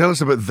 Tell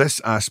us about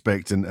this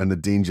aspect and the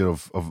danger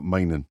of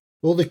mining.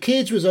 Well, the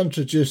cage was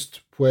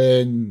introduced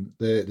when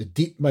the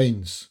deep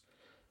mines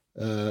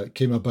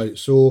came about.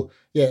 So,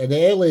 yeah, in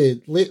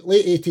the late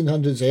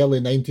 1800s, early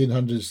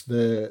 1900s,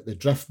 the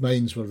drift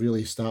mines were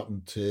really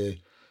starting to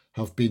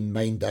have been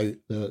mined out.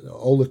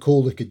 All the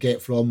coal they could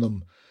get from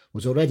them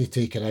was already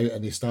taken out,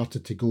 and they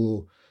started to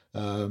go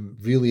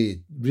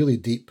really, really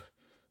deep,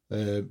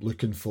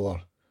 looking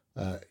for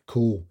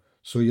coal.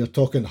 So you're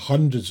talking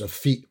hundreds of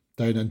feet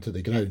down into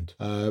the ground.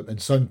 In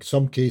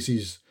some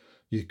cases,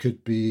 you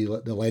could be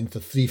like the length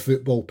of 3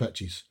 football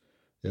pitches,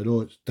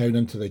 down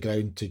into the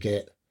ground to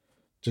get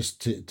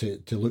just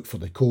to look for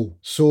the coal.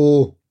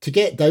 So to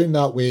get down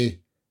that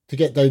way, to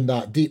get down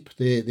that deep,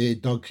 they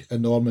dug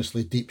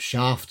enormously deep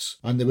shafts,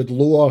 and they would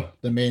lower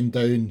the men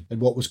down in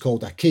what was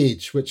called a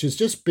cage, which is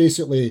just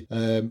basically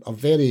a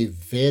very,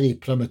 very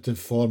primitive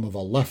form of a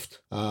lift.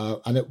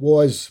 And it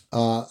was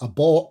a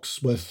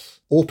box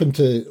with open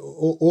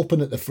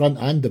at the front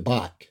and the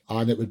back,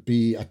 and it would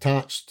be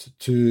attached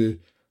to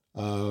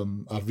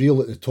a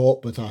reel at the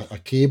top with a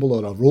cable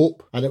or a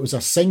rope, and it was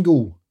a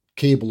single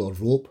cable or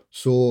rope.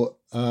 So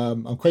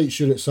I'm quite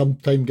sure at some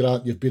time,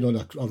 Grant, you've been on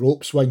a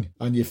rope swing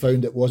and you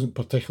found it wasn't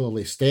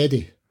particularly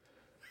steady.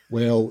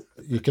 Well,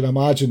 you can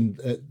imagine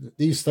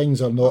these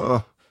things are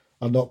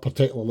not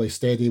particularly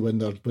steady when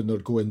they're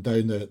going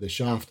down the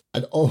shaft.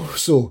 And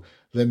also,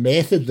 the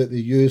method that they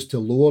used to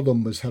lower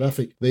them was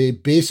horrific. They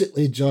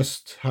basically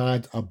just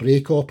had a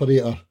brake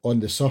operator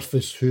on the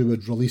surface who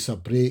would release a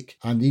brake,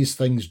 and these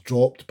things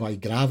dropped by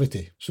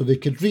gravity. So they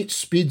could reach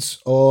speeds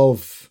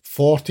of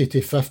 40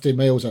 to 50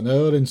 miles an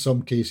hour in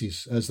some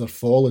cases as they're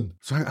falling.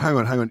 So hang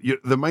on.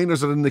 The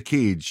miners are in the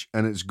cage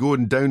and it's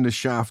going down the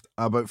shaft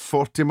about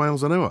 40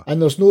 miles an hour.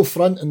 And there's no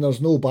front and there's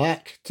no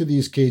back to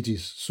these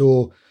cages.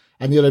 So,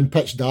 and you're in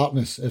pitch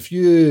darkness. If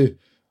you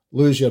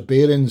lose your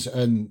bearings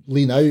and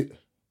lean out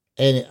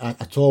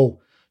at all,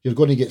 you're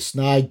going to get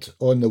snagged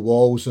on the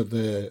walls of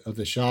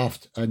the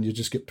shaft and you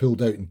just get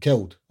pulled out and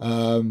killed.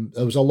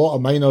 There was a lot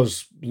of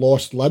miners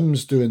lost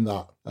limbs doing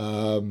that.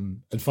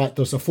 In fact,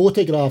 there's a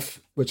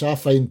photograph which I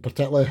find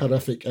particularly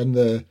horrific in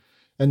the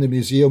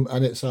museum,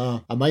 and it's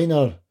a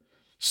miner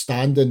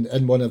standing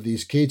in one of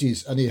these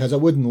cages and he has a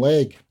wooden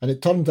leg, and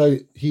it turned out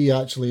he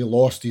actually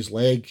lost his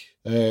leg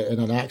in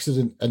an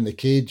accident in the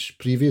cage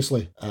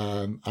previously,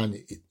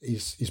 and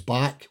he's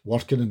back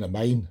working in the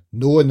mine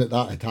knowing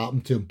that had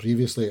happened to him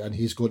previously, and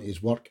he's going to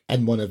his work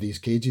in one of these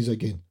cages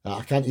again.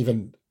 I can't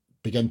even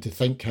begin to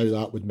think how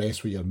that would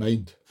mess with your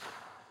mind.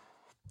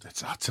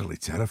 It's utterly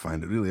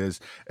terrifying. It really is.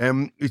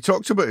 He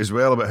talked about as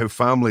well about how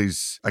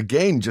families,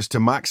 again, just to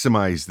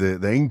maximise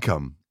the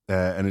income,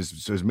 and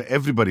so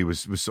everybody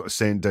was sort of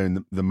sent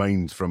down the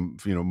mines from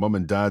mum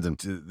and dad and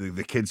to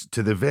the kids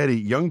to the very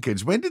young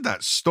kids. When did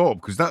that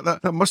stop? Because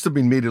that must have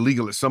been made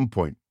illegal at some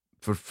point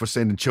for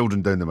sending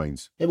children down the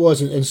mines. It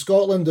was in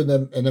Scotland in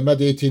the mid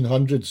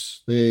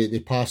 1800s. They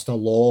passed a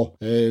law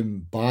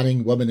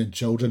banning women and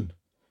children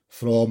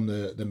from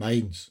the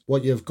mines.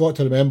 What you've got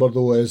to remember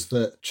though is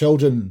that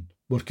children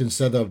were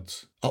considered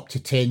up to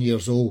 10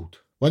 years old.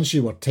 Once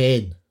you were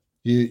 10,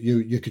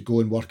 you could go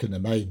and work in the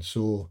mine.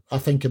 So I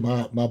think of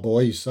my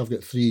boys, I've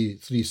got three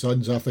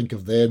sons, I think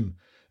of them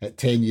at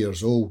 10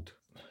 years old.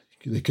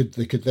 They could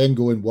then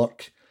go and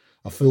work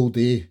a full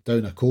day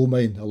down a coal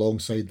mine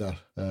alongside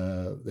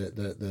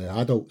the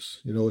adults,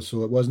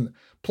 so it wasn't.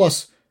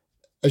 Plus,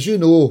 as you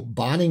know,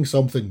 banning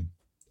something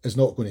is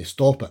not going to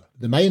stop it.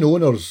 The mine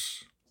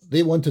owners,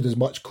 they wanted as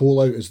much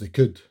coal out as they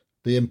could.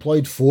 They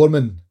employed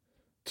foremen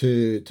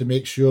to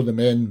make sure the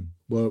men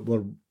were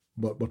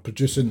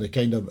producing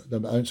the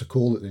amounts of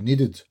coal that they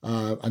needed,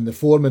 and the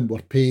foremen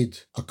were paid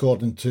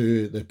according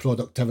to the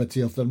productivity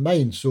of their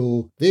mine.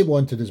 So they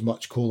wanted as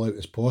much coal out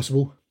as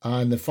possible,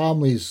 and the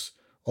families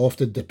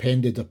often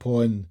depended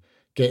upon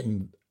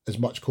getting as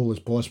much coal as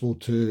possible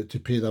to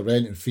pay their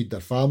rent and feed their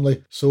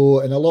family. So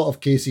in a lot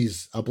of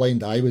cases, a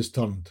blind eye was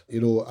turned,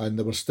 and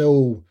there were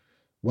still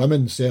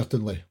women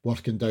certainly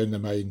working down the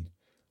mine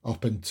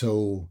up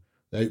until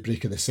the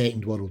outbreak of the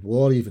Second World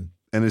War even.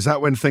 And is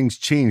that when things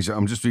changed?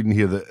 I'm just reading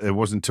here that it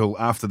wasn't until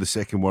after the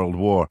Second World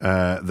War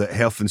that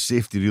health and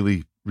safety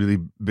really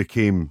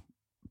became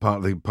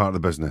part of the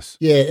business.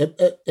 Yeah,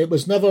 it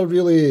was never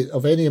really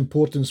of any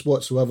importance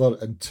whatsoever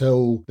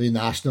until they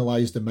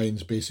nationalised the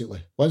mines,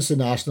 basically. Once they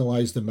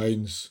nationalised the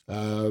mines,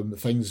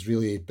 things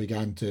really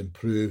began to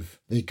improve.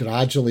 They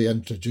gradually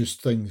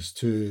introduced things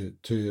to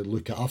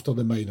look after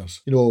the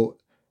miners.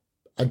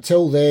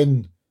 Until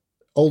then,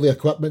 all the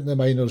equipment the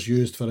miners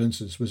used, for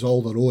instance, was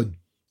all their own.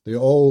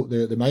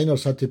 The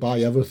miners had to buy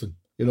everything.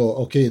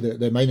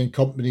 The mining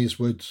companies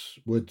would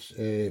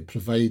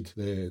provide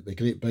the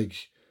great big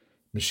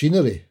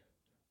machinery.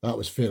 That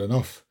was fair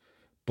enough.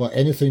 But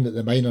anything that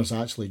the miners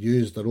actually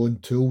used, their own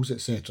tools,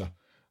 etc.,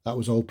 that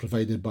was all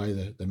provided by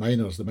the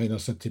miners. The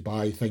miners had to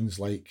buy things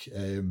like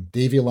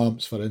Davy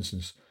lamps, for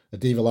instance. A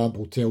Davy lamp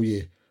will tell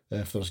you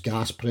if there's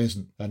gas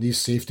present, and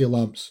these safety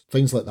lamps,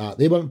 things like that,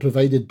 they weren't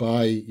provided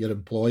by your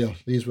employer.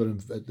 These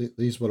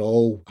were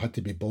all had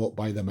to be bought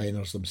by the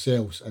miners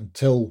themselves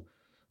until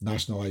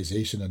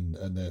nationalisation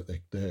and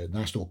the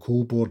National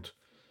Coal Board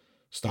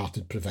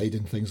started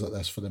providing things like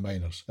this for the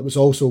miners. It was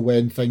also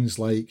when things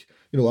like,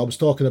 I was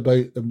talking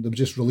about them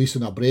just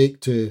releasing a brake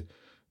to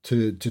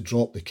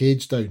drop the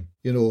cage down.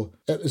 It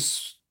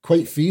was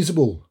quite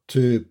feasible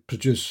to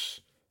produce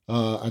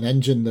an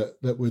engine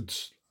that would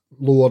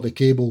lower the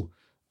cable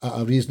at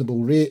a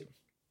reasonable rate,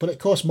 but it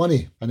cost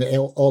money and it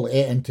all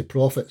ate into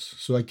profits.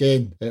 So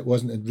again, it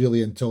wasn't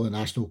really until the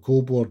National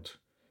Coal Board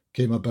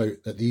came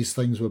about that these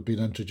things were being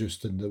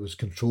introduced and there was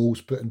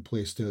controls put in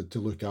place to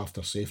look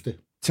after safety.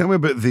 Tell me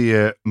about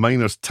the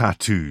miners'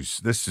 tattoos.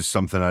 This is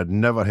something I'd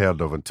never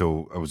heard of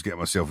until I was getting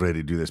myself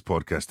ready to do this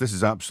podcast. This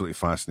is absolutely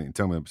fascinating.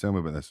 Tell me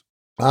about this.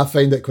 I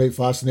find it quite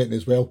fascinating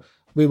as well.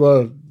 We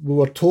were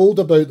told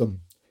about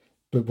them,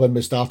 but when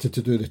we started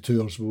to do the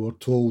tours, we were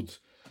told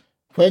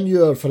when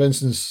you're, for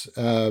instance,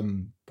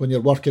 when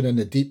you're working in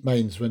the deep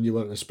mines,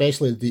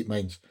 especially the deep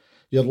mines,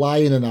 you're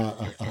lying in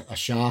a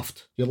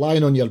shaft, you're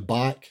lying on your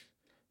back.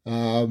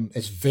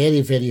 It's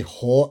very, very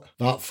hot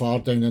that far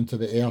down into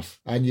the earth,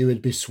 and you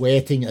would be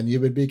sweating and you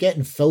would be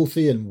getting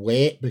filthy and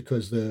wet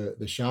because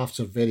the shafts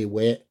are very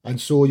wet,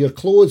 and so your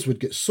clothes would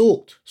get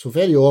soaked. So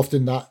very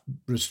often that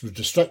would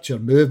restrict your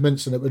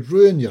movements and it would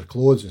ruin your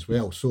clothes as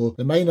well. So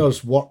the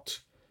miners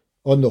worked,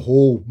 on the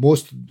whole,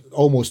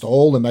 almost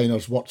all the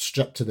miners worked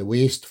stripped to the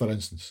waist, for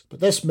instance. But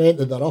this meant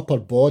that their upper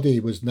body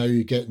was now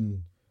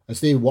getting as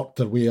they worked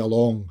their way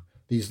along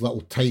these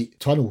little tight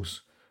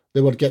tunnels,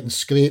 they were getting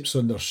scrapes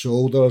on their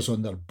shoulders,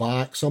 on their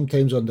back,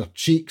 sometimes on their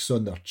cheeks,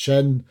 on their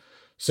chin,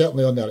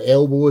 certainly on their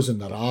elbows and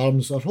their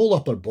arms. Their whole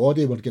upper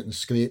body were getting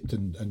scraped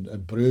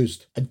and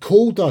bruised. And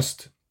coal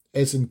dust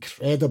is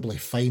incredibly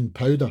fine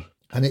powder,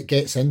 and it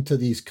gets into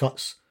these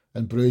cuts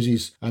and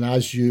bruises, and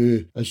as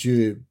you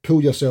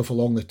pull yourself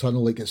along the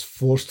tunnel, it gets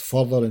forced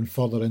further and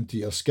further into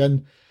your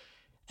skin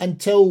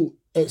until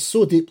it's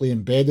so deeply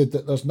embedded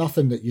that there's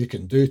nothing that you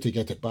can do to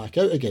get it back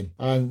out again.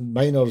 And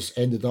miners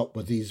ended up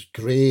with these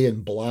grey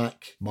and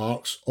black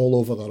marks all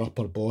over their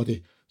upper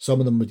body. Some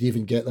of them would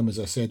even get them, as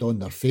I said, on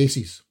their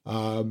faces.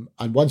 And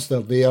once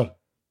they're there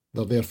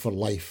for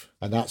life.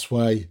 And that's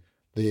why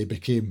they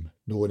became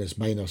known as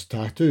miners'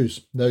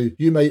 tattoos. Now,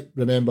 you might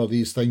remember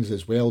these things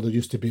as well. There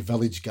used to be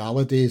village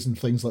gala days and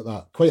things like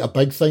that. Quite a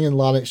big thing in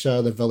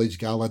Lanarkshire, the village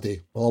gala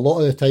day. Well, a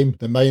lot of the time,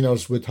 the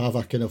miners would have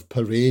a kind of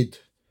parade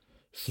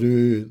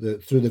through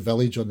the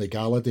village on the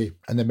gala day,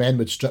 and the men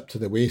would strip to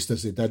the waist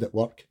as they did at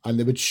work, and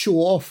they would show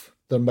off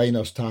their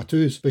miners'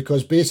 tattoos,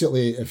 because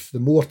basically if the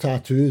more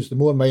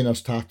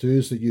miners'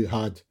 tattoos that you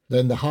had,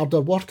 then the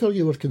harder worker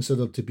you were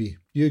considered to be.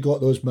 You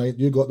got those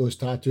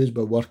tattoos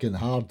by working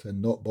hard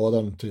and not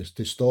bothering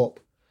to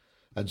stop.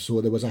 And so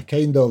there was a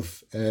kind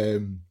of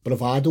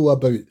bravado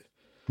about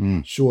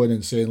showing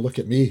and saying, look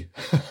at me.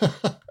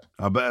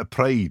 A bit of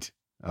pride.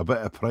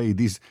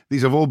 These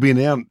have all been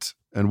earned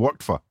and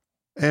worked for.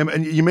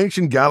 And you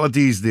mentioned gala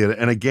days there,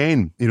 and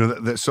again,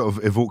 that sort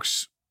of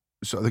evokes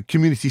sort of the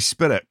community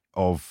spirit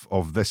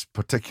of this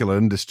particular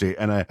industry,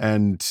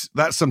 and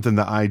that's something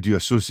that I do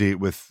associate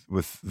with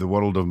the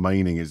world of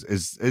mining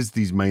is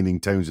these mining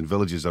towns and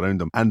villages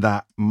around them, and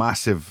that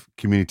massive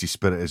community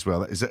spirit as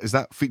well. Is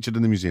that featured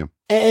in the museum?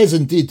 It is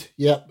indeed.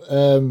 Yep.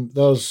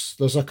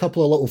 There's a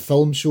couple of little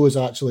film shows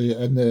actually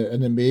in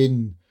the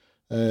main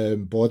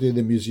body of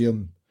the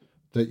museum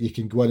that you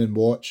can go in and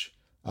watch,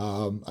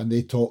 and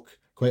they talk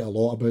quite a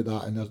lot about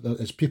that, and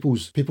it's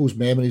people's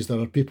memories. There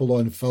are people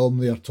on film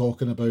there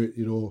talking about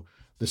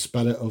the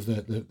spirit of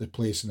the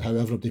place and how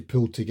everybody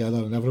pulled together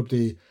and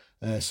everybody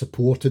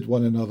supported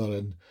one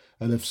another,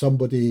 and if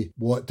somebody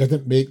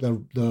didn't make their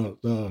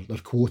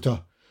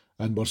quota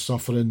and were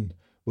suffering,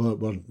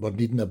 were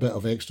needing a bit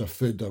of extra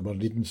food, or were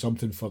needing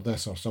something for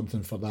this or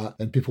something for that,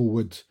 and people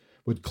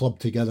would club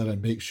together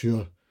and make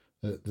sure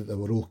that they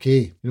were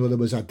okay. There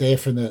was a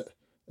definite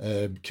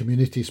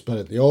community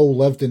spirit. They all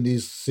lived in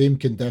these same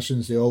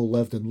conditions. They all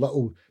lived in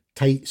little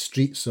tight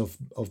streets of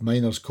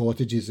miners'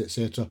 cottages,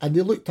 etc. And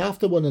they looked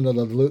after one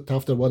another. They looked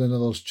after one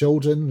another's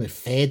children. They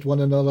fed one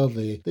another.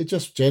 They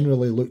just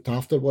generally looked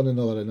after one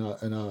another in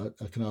a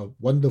kind of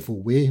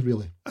wonderful way,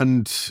 really.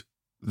 And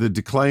the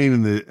decline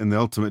and the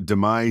ultimate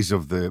demise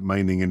of the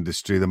mining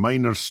industry, the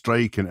miners'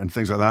 strike and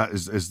things like that,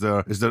 is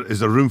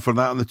there room for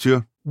that on the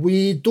tour?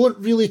 We don't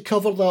really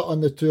cover that on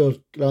the tour,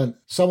 Grant.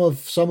 Some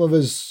of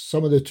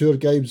the tour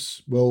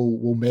guides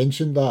will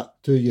mention that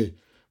to you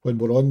when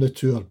we're on the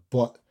tour,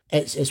 but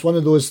it's one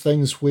of those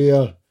things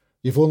where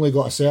you've only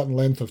got a certain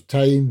length of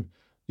time,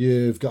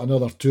 you've got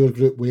another tour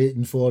group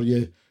waiting for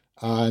you,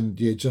 and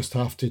you just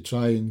have to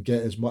try and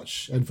get as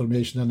much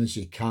information in as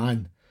you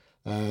can,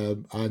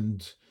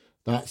 and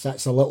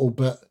that's a little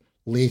bit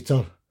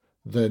later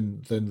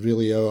than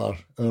really our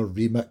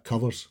remit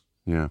covers.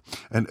 Yeah,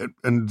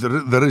 and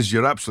there is,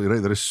 you're absolutely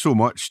right, there is so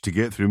much to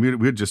get through.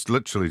 We're just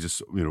literally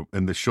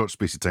in the short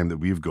space of time that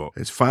we've got.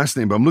 It's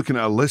fascinating, but I'm looking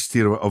at a list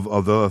here of the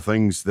other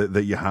things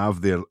that you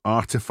have there,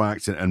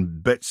 artefacts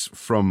and bits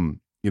from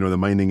the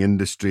mining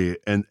industry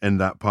in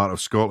that part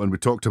of Scotland. We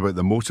talked about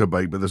the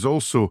motorbike, but there's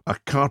also a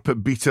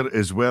carpet beater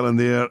as well in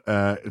there.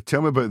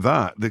 Tell me about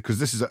that, because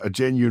this is a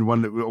genuine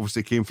one that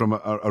obviously came from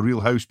a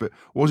real house, but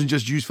wasn't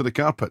just used for the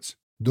carpets.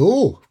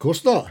 No, of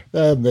course not.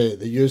 They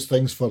used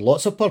things for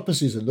lots of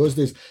purposes in those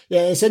days.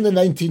 Yeah, it's in the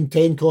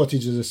 1910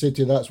 cottage, as I said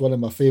to you. That's one of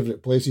my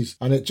favourite places,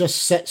 and it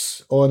just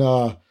sits on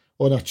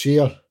a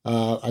chair,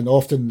 and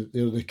often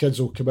the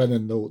kids will come in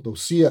and they'll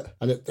see it,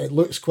 and it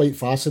looks quite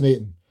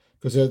fascinating,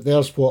 because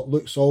there's what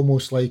looks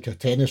almost like a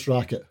tennis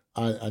racket,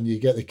 and you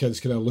get the kids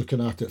kind of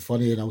looking at it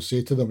funny, and I'll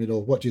say to them,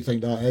 what do you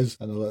think that is?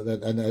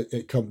 And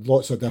it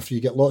comes you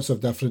get lots of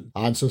different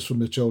answers from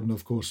the children.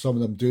 Of course, some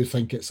of them do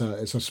think it's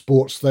a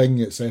sports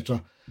thing,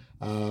 etc.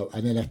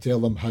 And then I tell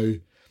them how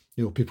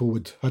people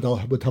would have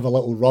a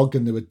little rug,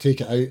 and they would take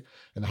it out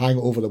and hang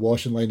it over the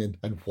washing line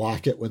and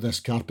whack it with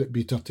this carpet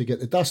beater to get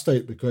the dust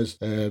out, because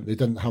they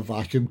didn't have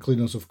vacuum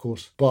cleaners, of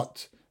course.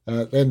 But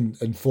then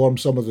inform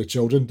some of the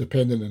children,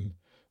 depending on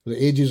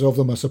the ages of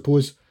them, I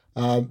suppose,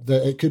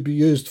 that it could be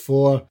used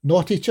for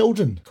naughty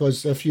children,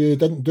 because if you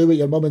didn't do what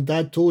your mum and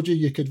dad told you,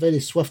 you could very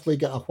swiftly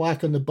get a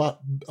whack on the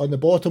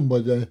bottom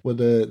with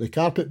the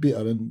carpet beater,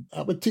 and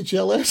that would teach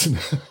you a lesson.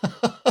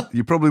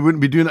 You probably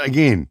wouldn't be doing it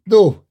again.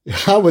 No,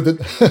 I wouldn't.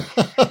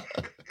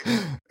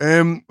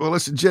 Well,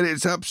 listen, Jerry,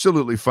 it's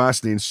absolutely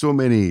fascinating. So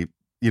many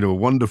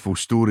wonderful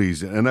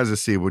stories. And as I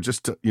say, we're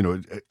just,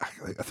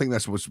 I think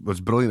that's what's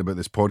brilliant about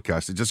this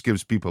podcast. It just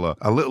gives people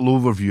a little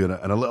overview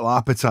and a little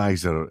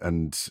appetizer,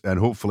 and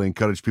hopefully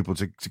encourage people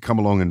to come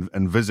along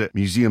and visit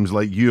museums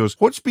like yours.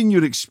 What's been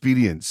your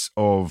experience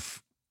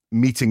of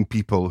meeting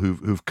people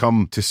who've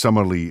come to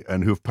Summerlee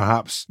and who've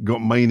perhaps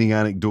got mining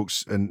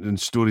anecdotes and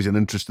stories and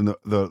interest in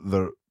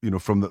their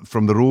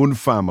from their own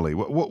family?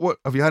 What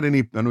have you had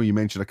any? I know you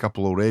mentioned a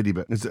couple already,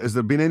 but has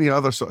there been any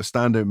other sort of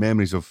standout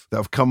memories that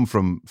have come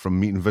from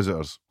meeting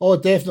visitors? Oh,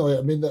 definitely.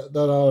 I mean,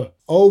 there are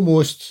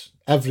almost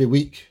every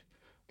week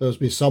there's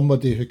been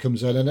somebody who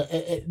comes in, and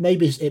it may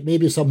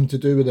be something to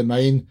do with the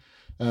mine.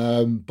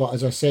 But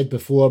as I said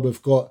before,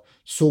 we've got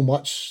so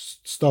much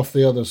stuff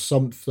there.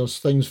 There's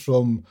things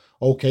from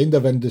all kind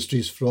of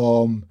industries,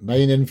 from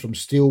mining, from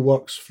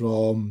steelworks,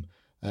 from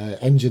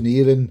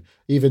engineering,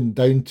 even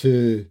down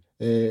to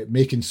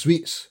making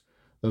sweets.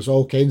 There's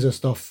all kinds of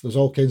stuff. There's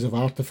all kinds of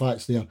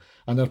artifacts there.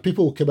 And there are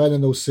people who come in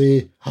and they'll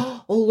say,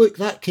 oh, look,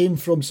 that came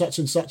from such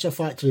and such a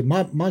factory.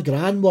 My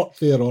gran worked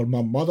there, or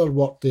my mother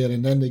worked there.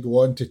 And then they go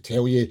on to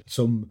tell you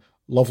some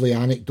lovely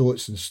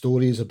anecdotes and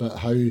stories about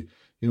how,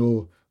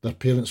 their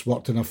parents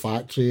worked in a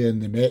factory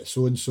and they met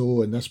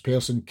so-and-so and this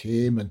person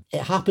came. And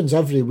it happens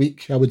every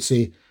week, I would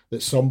say,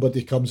 that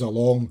somebody comes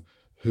along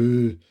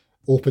who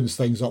opens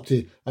things up to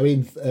you. I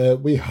mean,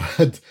 we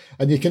had,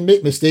 and you can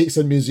make mistakes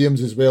in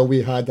museums as well,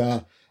 we had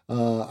an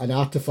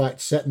artefact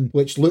sitting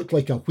which looked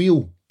like a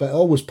wheel, but it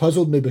always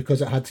puzzled me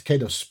because it had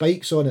kind of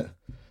spikes on it.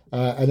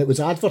 And it was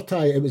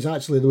advertised. It was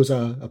actually, there was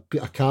a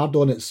card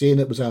on it saying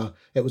it was a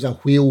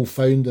wheel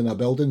found in a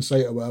building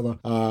site or whatever.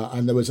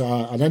 And there was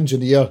an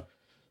engineer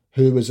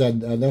who was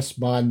in, and this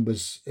man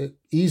was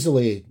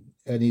easily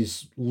in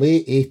his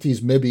late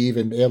 80s, maybe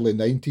even early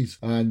 90s.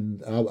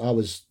 And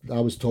I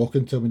was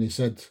talking to him and he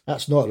said,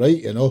 that's not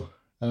right, And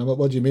I'm like,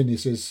 what do you mean? He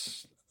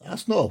says,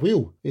 that's not a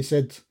wheel. He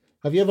said,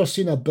 have you ever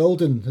seen a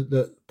building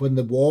that when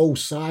the wall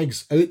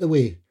sags out the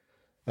way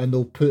and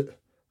they'll put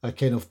a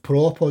kind of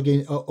prop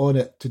again on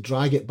it to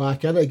drag it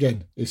back in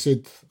again? He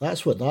said,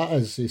 that's what that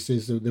is. He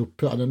says they'll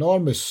put an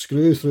enormous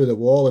screw through the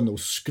wall and they'll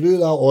screw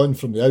that on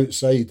from the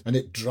outside and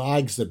it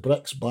drags the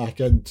bricks back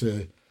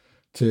into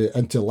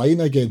line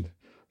again.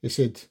 He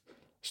said,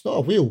 it's not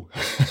a wheel.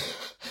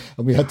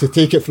 And we had to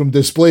take it from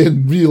display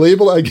and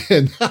relabel it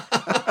again.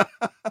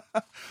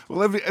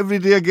 Well, every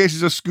day, I guess,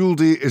 is a school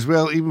day as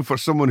well, even for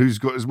someone who's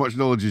got as much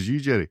knowledge as you,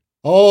 Jerry.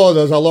 Oh,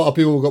 there's a lot of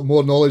people who've got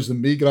more knowledge than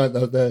me, Grant.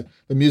 The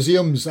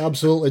museum's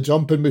absolutely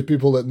jumping with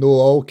people that know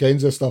all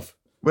kinds of stuff.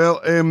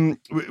 Well,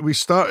 we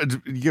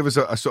started, you give us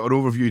a sort of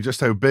overview just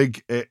how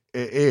big it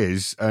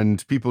is,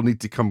 and people need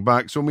to come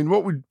back. So, I mean,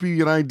 what would be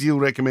your ideal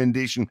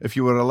recommendation if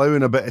you were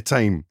allowing a bit of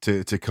time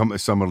to come to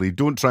Summerlee?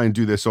 Don't try and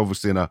do this,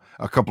 obviously, in a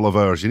couple of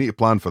hours. You need to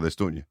plan for this,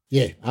 don't you?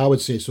 Yeah, I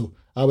would say so.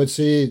 I would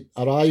say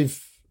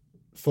arrive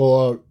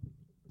for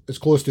as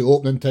close to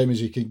opening time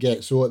as you can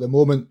get. So at the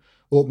moment,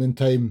 opening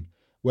time,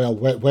 well,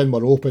 when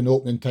we're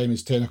opening time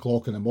is 10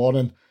 o'clock in the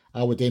morning.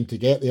 I would aim to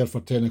get there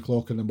for 10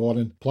 o'clock in the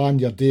morning. Plan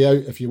your day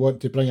out. If you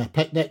want to bring a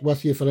picnic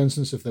with you, for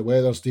instance, if the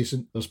weather's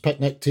decent, there's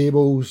picnic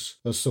tables,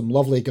 there's some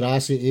lovely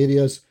grassy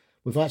areas.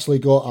 We've actually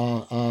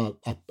got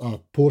a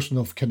portion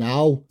of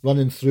canal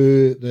running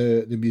through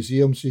the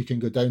museum, so you can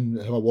go down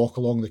and have a walk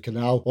along the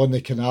canal. On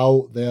the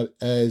canal, there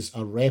is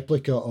a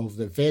replica of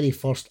the very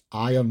first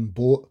iron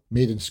boat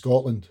made in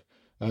Scotland.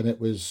 And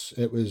it was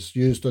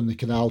used on the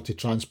canal to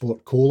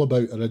transport coal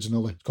about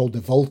originally. It's called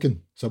the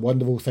Vulcan. It's a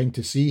wonderful thing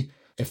to see.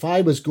 If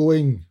I was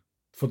going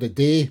for the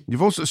day...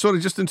 You've also, sorry,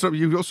 just to interrupt,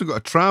 you've also got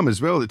a tram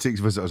as well that takes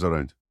visitors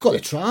around. Got a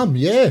at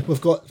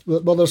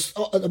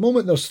the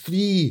moment there's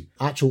 3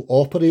 actual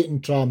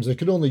operating trams. They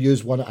can only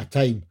use one at a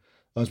time,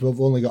 as we've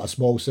only got a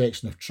small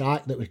section of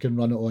track that we can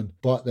run it on.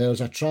 But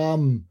there's a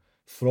tram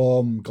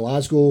from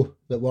Glasgow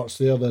that works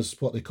there. There's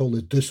what they call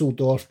the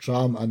Dusseldorf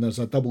tram, and there's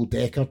a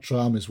double-decker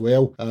tram as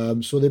well.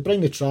 So they bring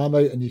the tram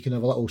out and you can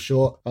have a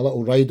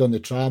little ride on the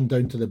tram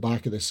down to the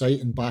back of the site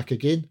and back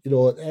again.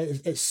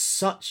 It's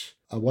such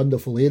a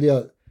wonderful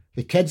area.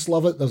 The kids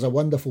love it. There's a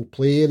wonderful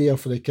play area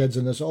for the kids,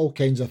 and there's all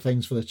kinds of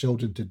things for the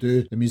children to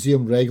do. The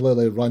museum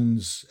regularly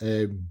runs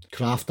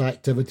craft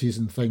activities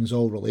and things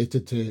all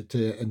related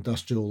to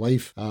industrial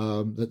life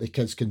that the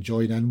kids can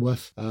join in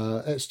with.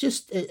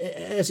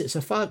 It's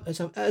a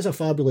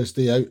fabulous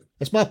day out.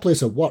 It's my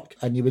place of work,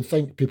 and you would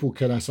think people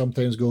kind of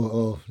sometimes go,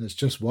 oh, it's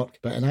just work.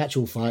 But in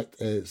actual fact,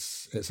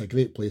 it's a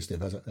great place to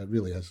visit. It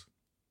really is.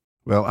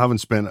 Well, having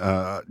spent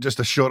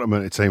just a short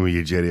amount of time with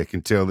you, Jerry, I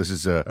can tell this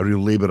is a real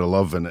labour of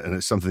love, and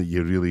it's something that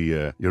you're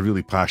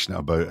really passionate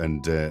about,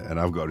 and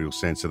I've got a real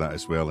sense of that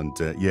as well. And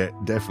yeah,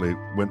 definitely,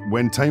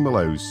 when time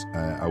allows,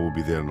 I will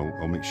be there, and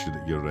I'll make sure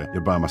that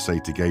you're by my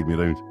side to guide me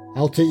around.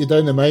 I'll take you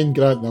down the mine,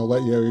 Grant, and I'll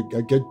let you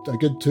a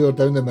good tour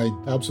down the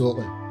mine.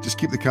 Absolutely. Just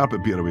keep the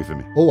carpet beater away from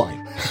me. Oh,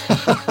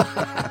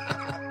 aye.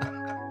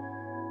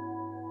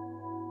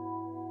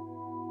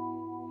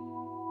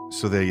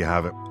 So there you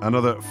have it.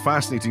 Another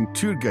fascinating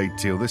tour guide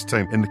tale, this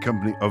time in the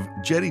company of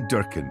Jerry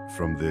Durkin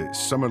from the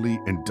Summerlee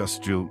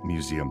Industrial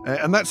Museum.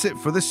 And that's it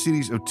for this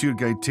series of tour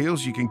guide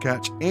tales. You can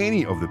catch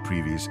any of the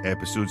previous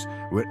episodes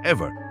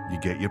wherever you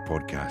get your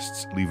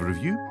podcasts. Leave a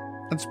review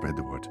and spread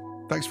the word.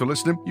 Thanks for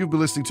listening. You'll be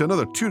listening to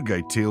another tour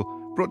guide tale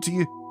brought to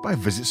you by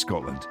Visit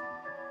Scotland.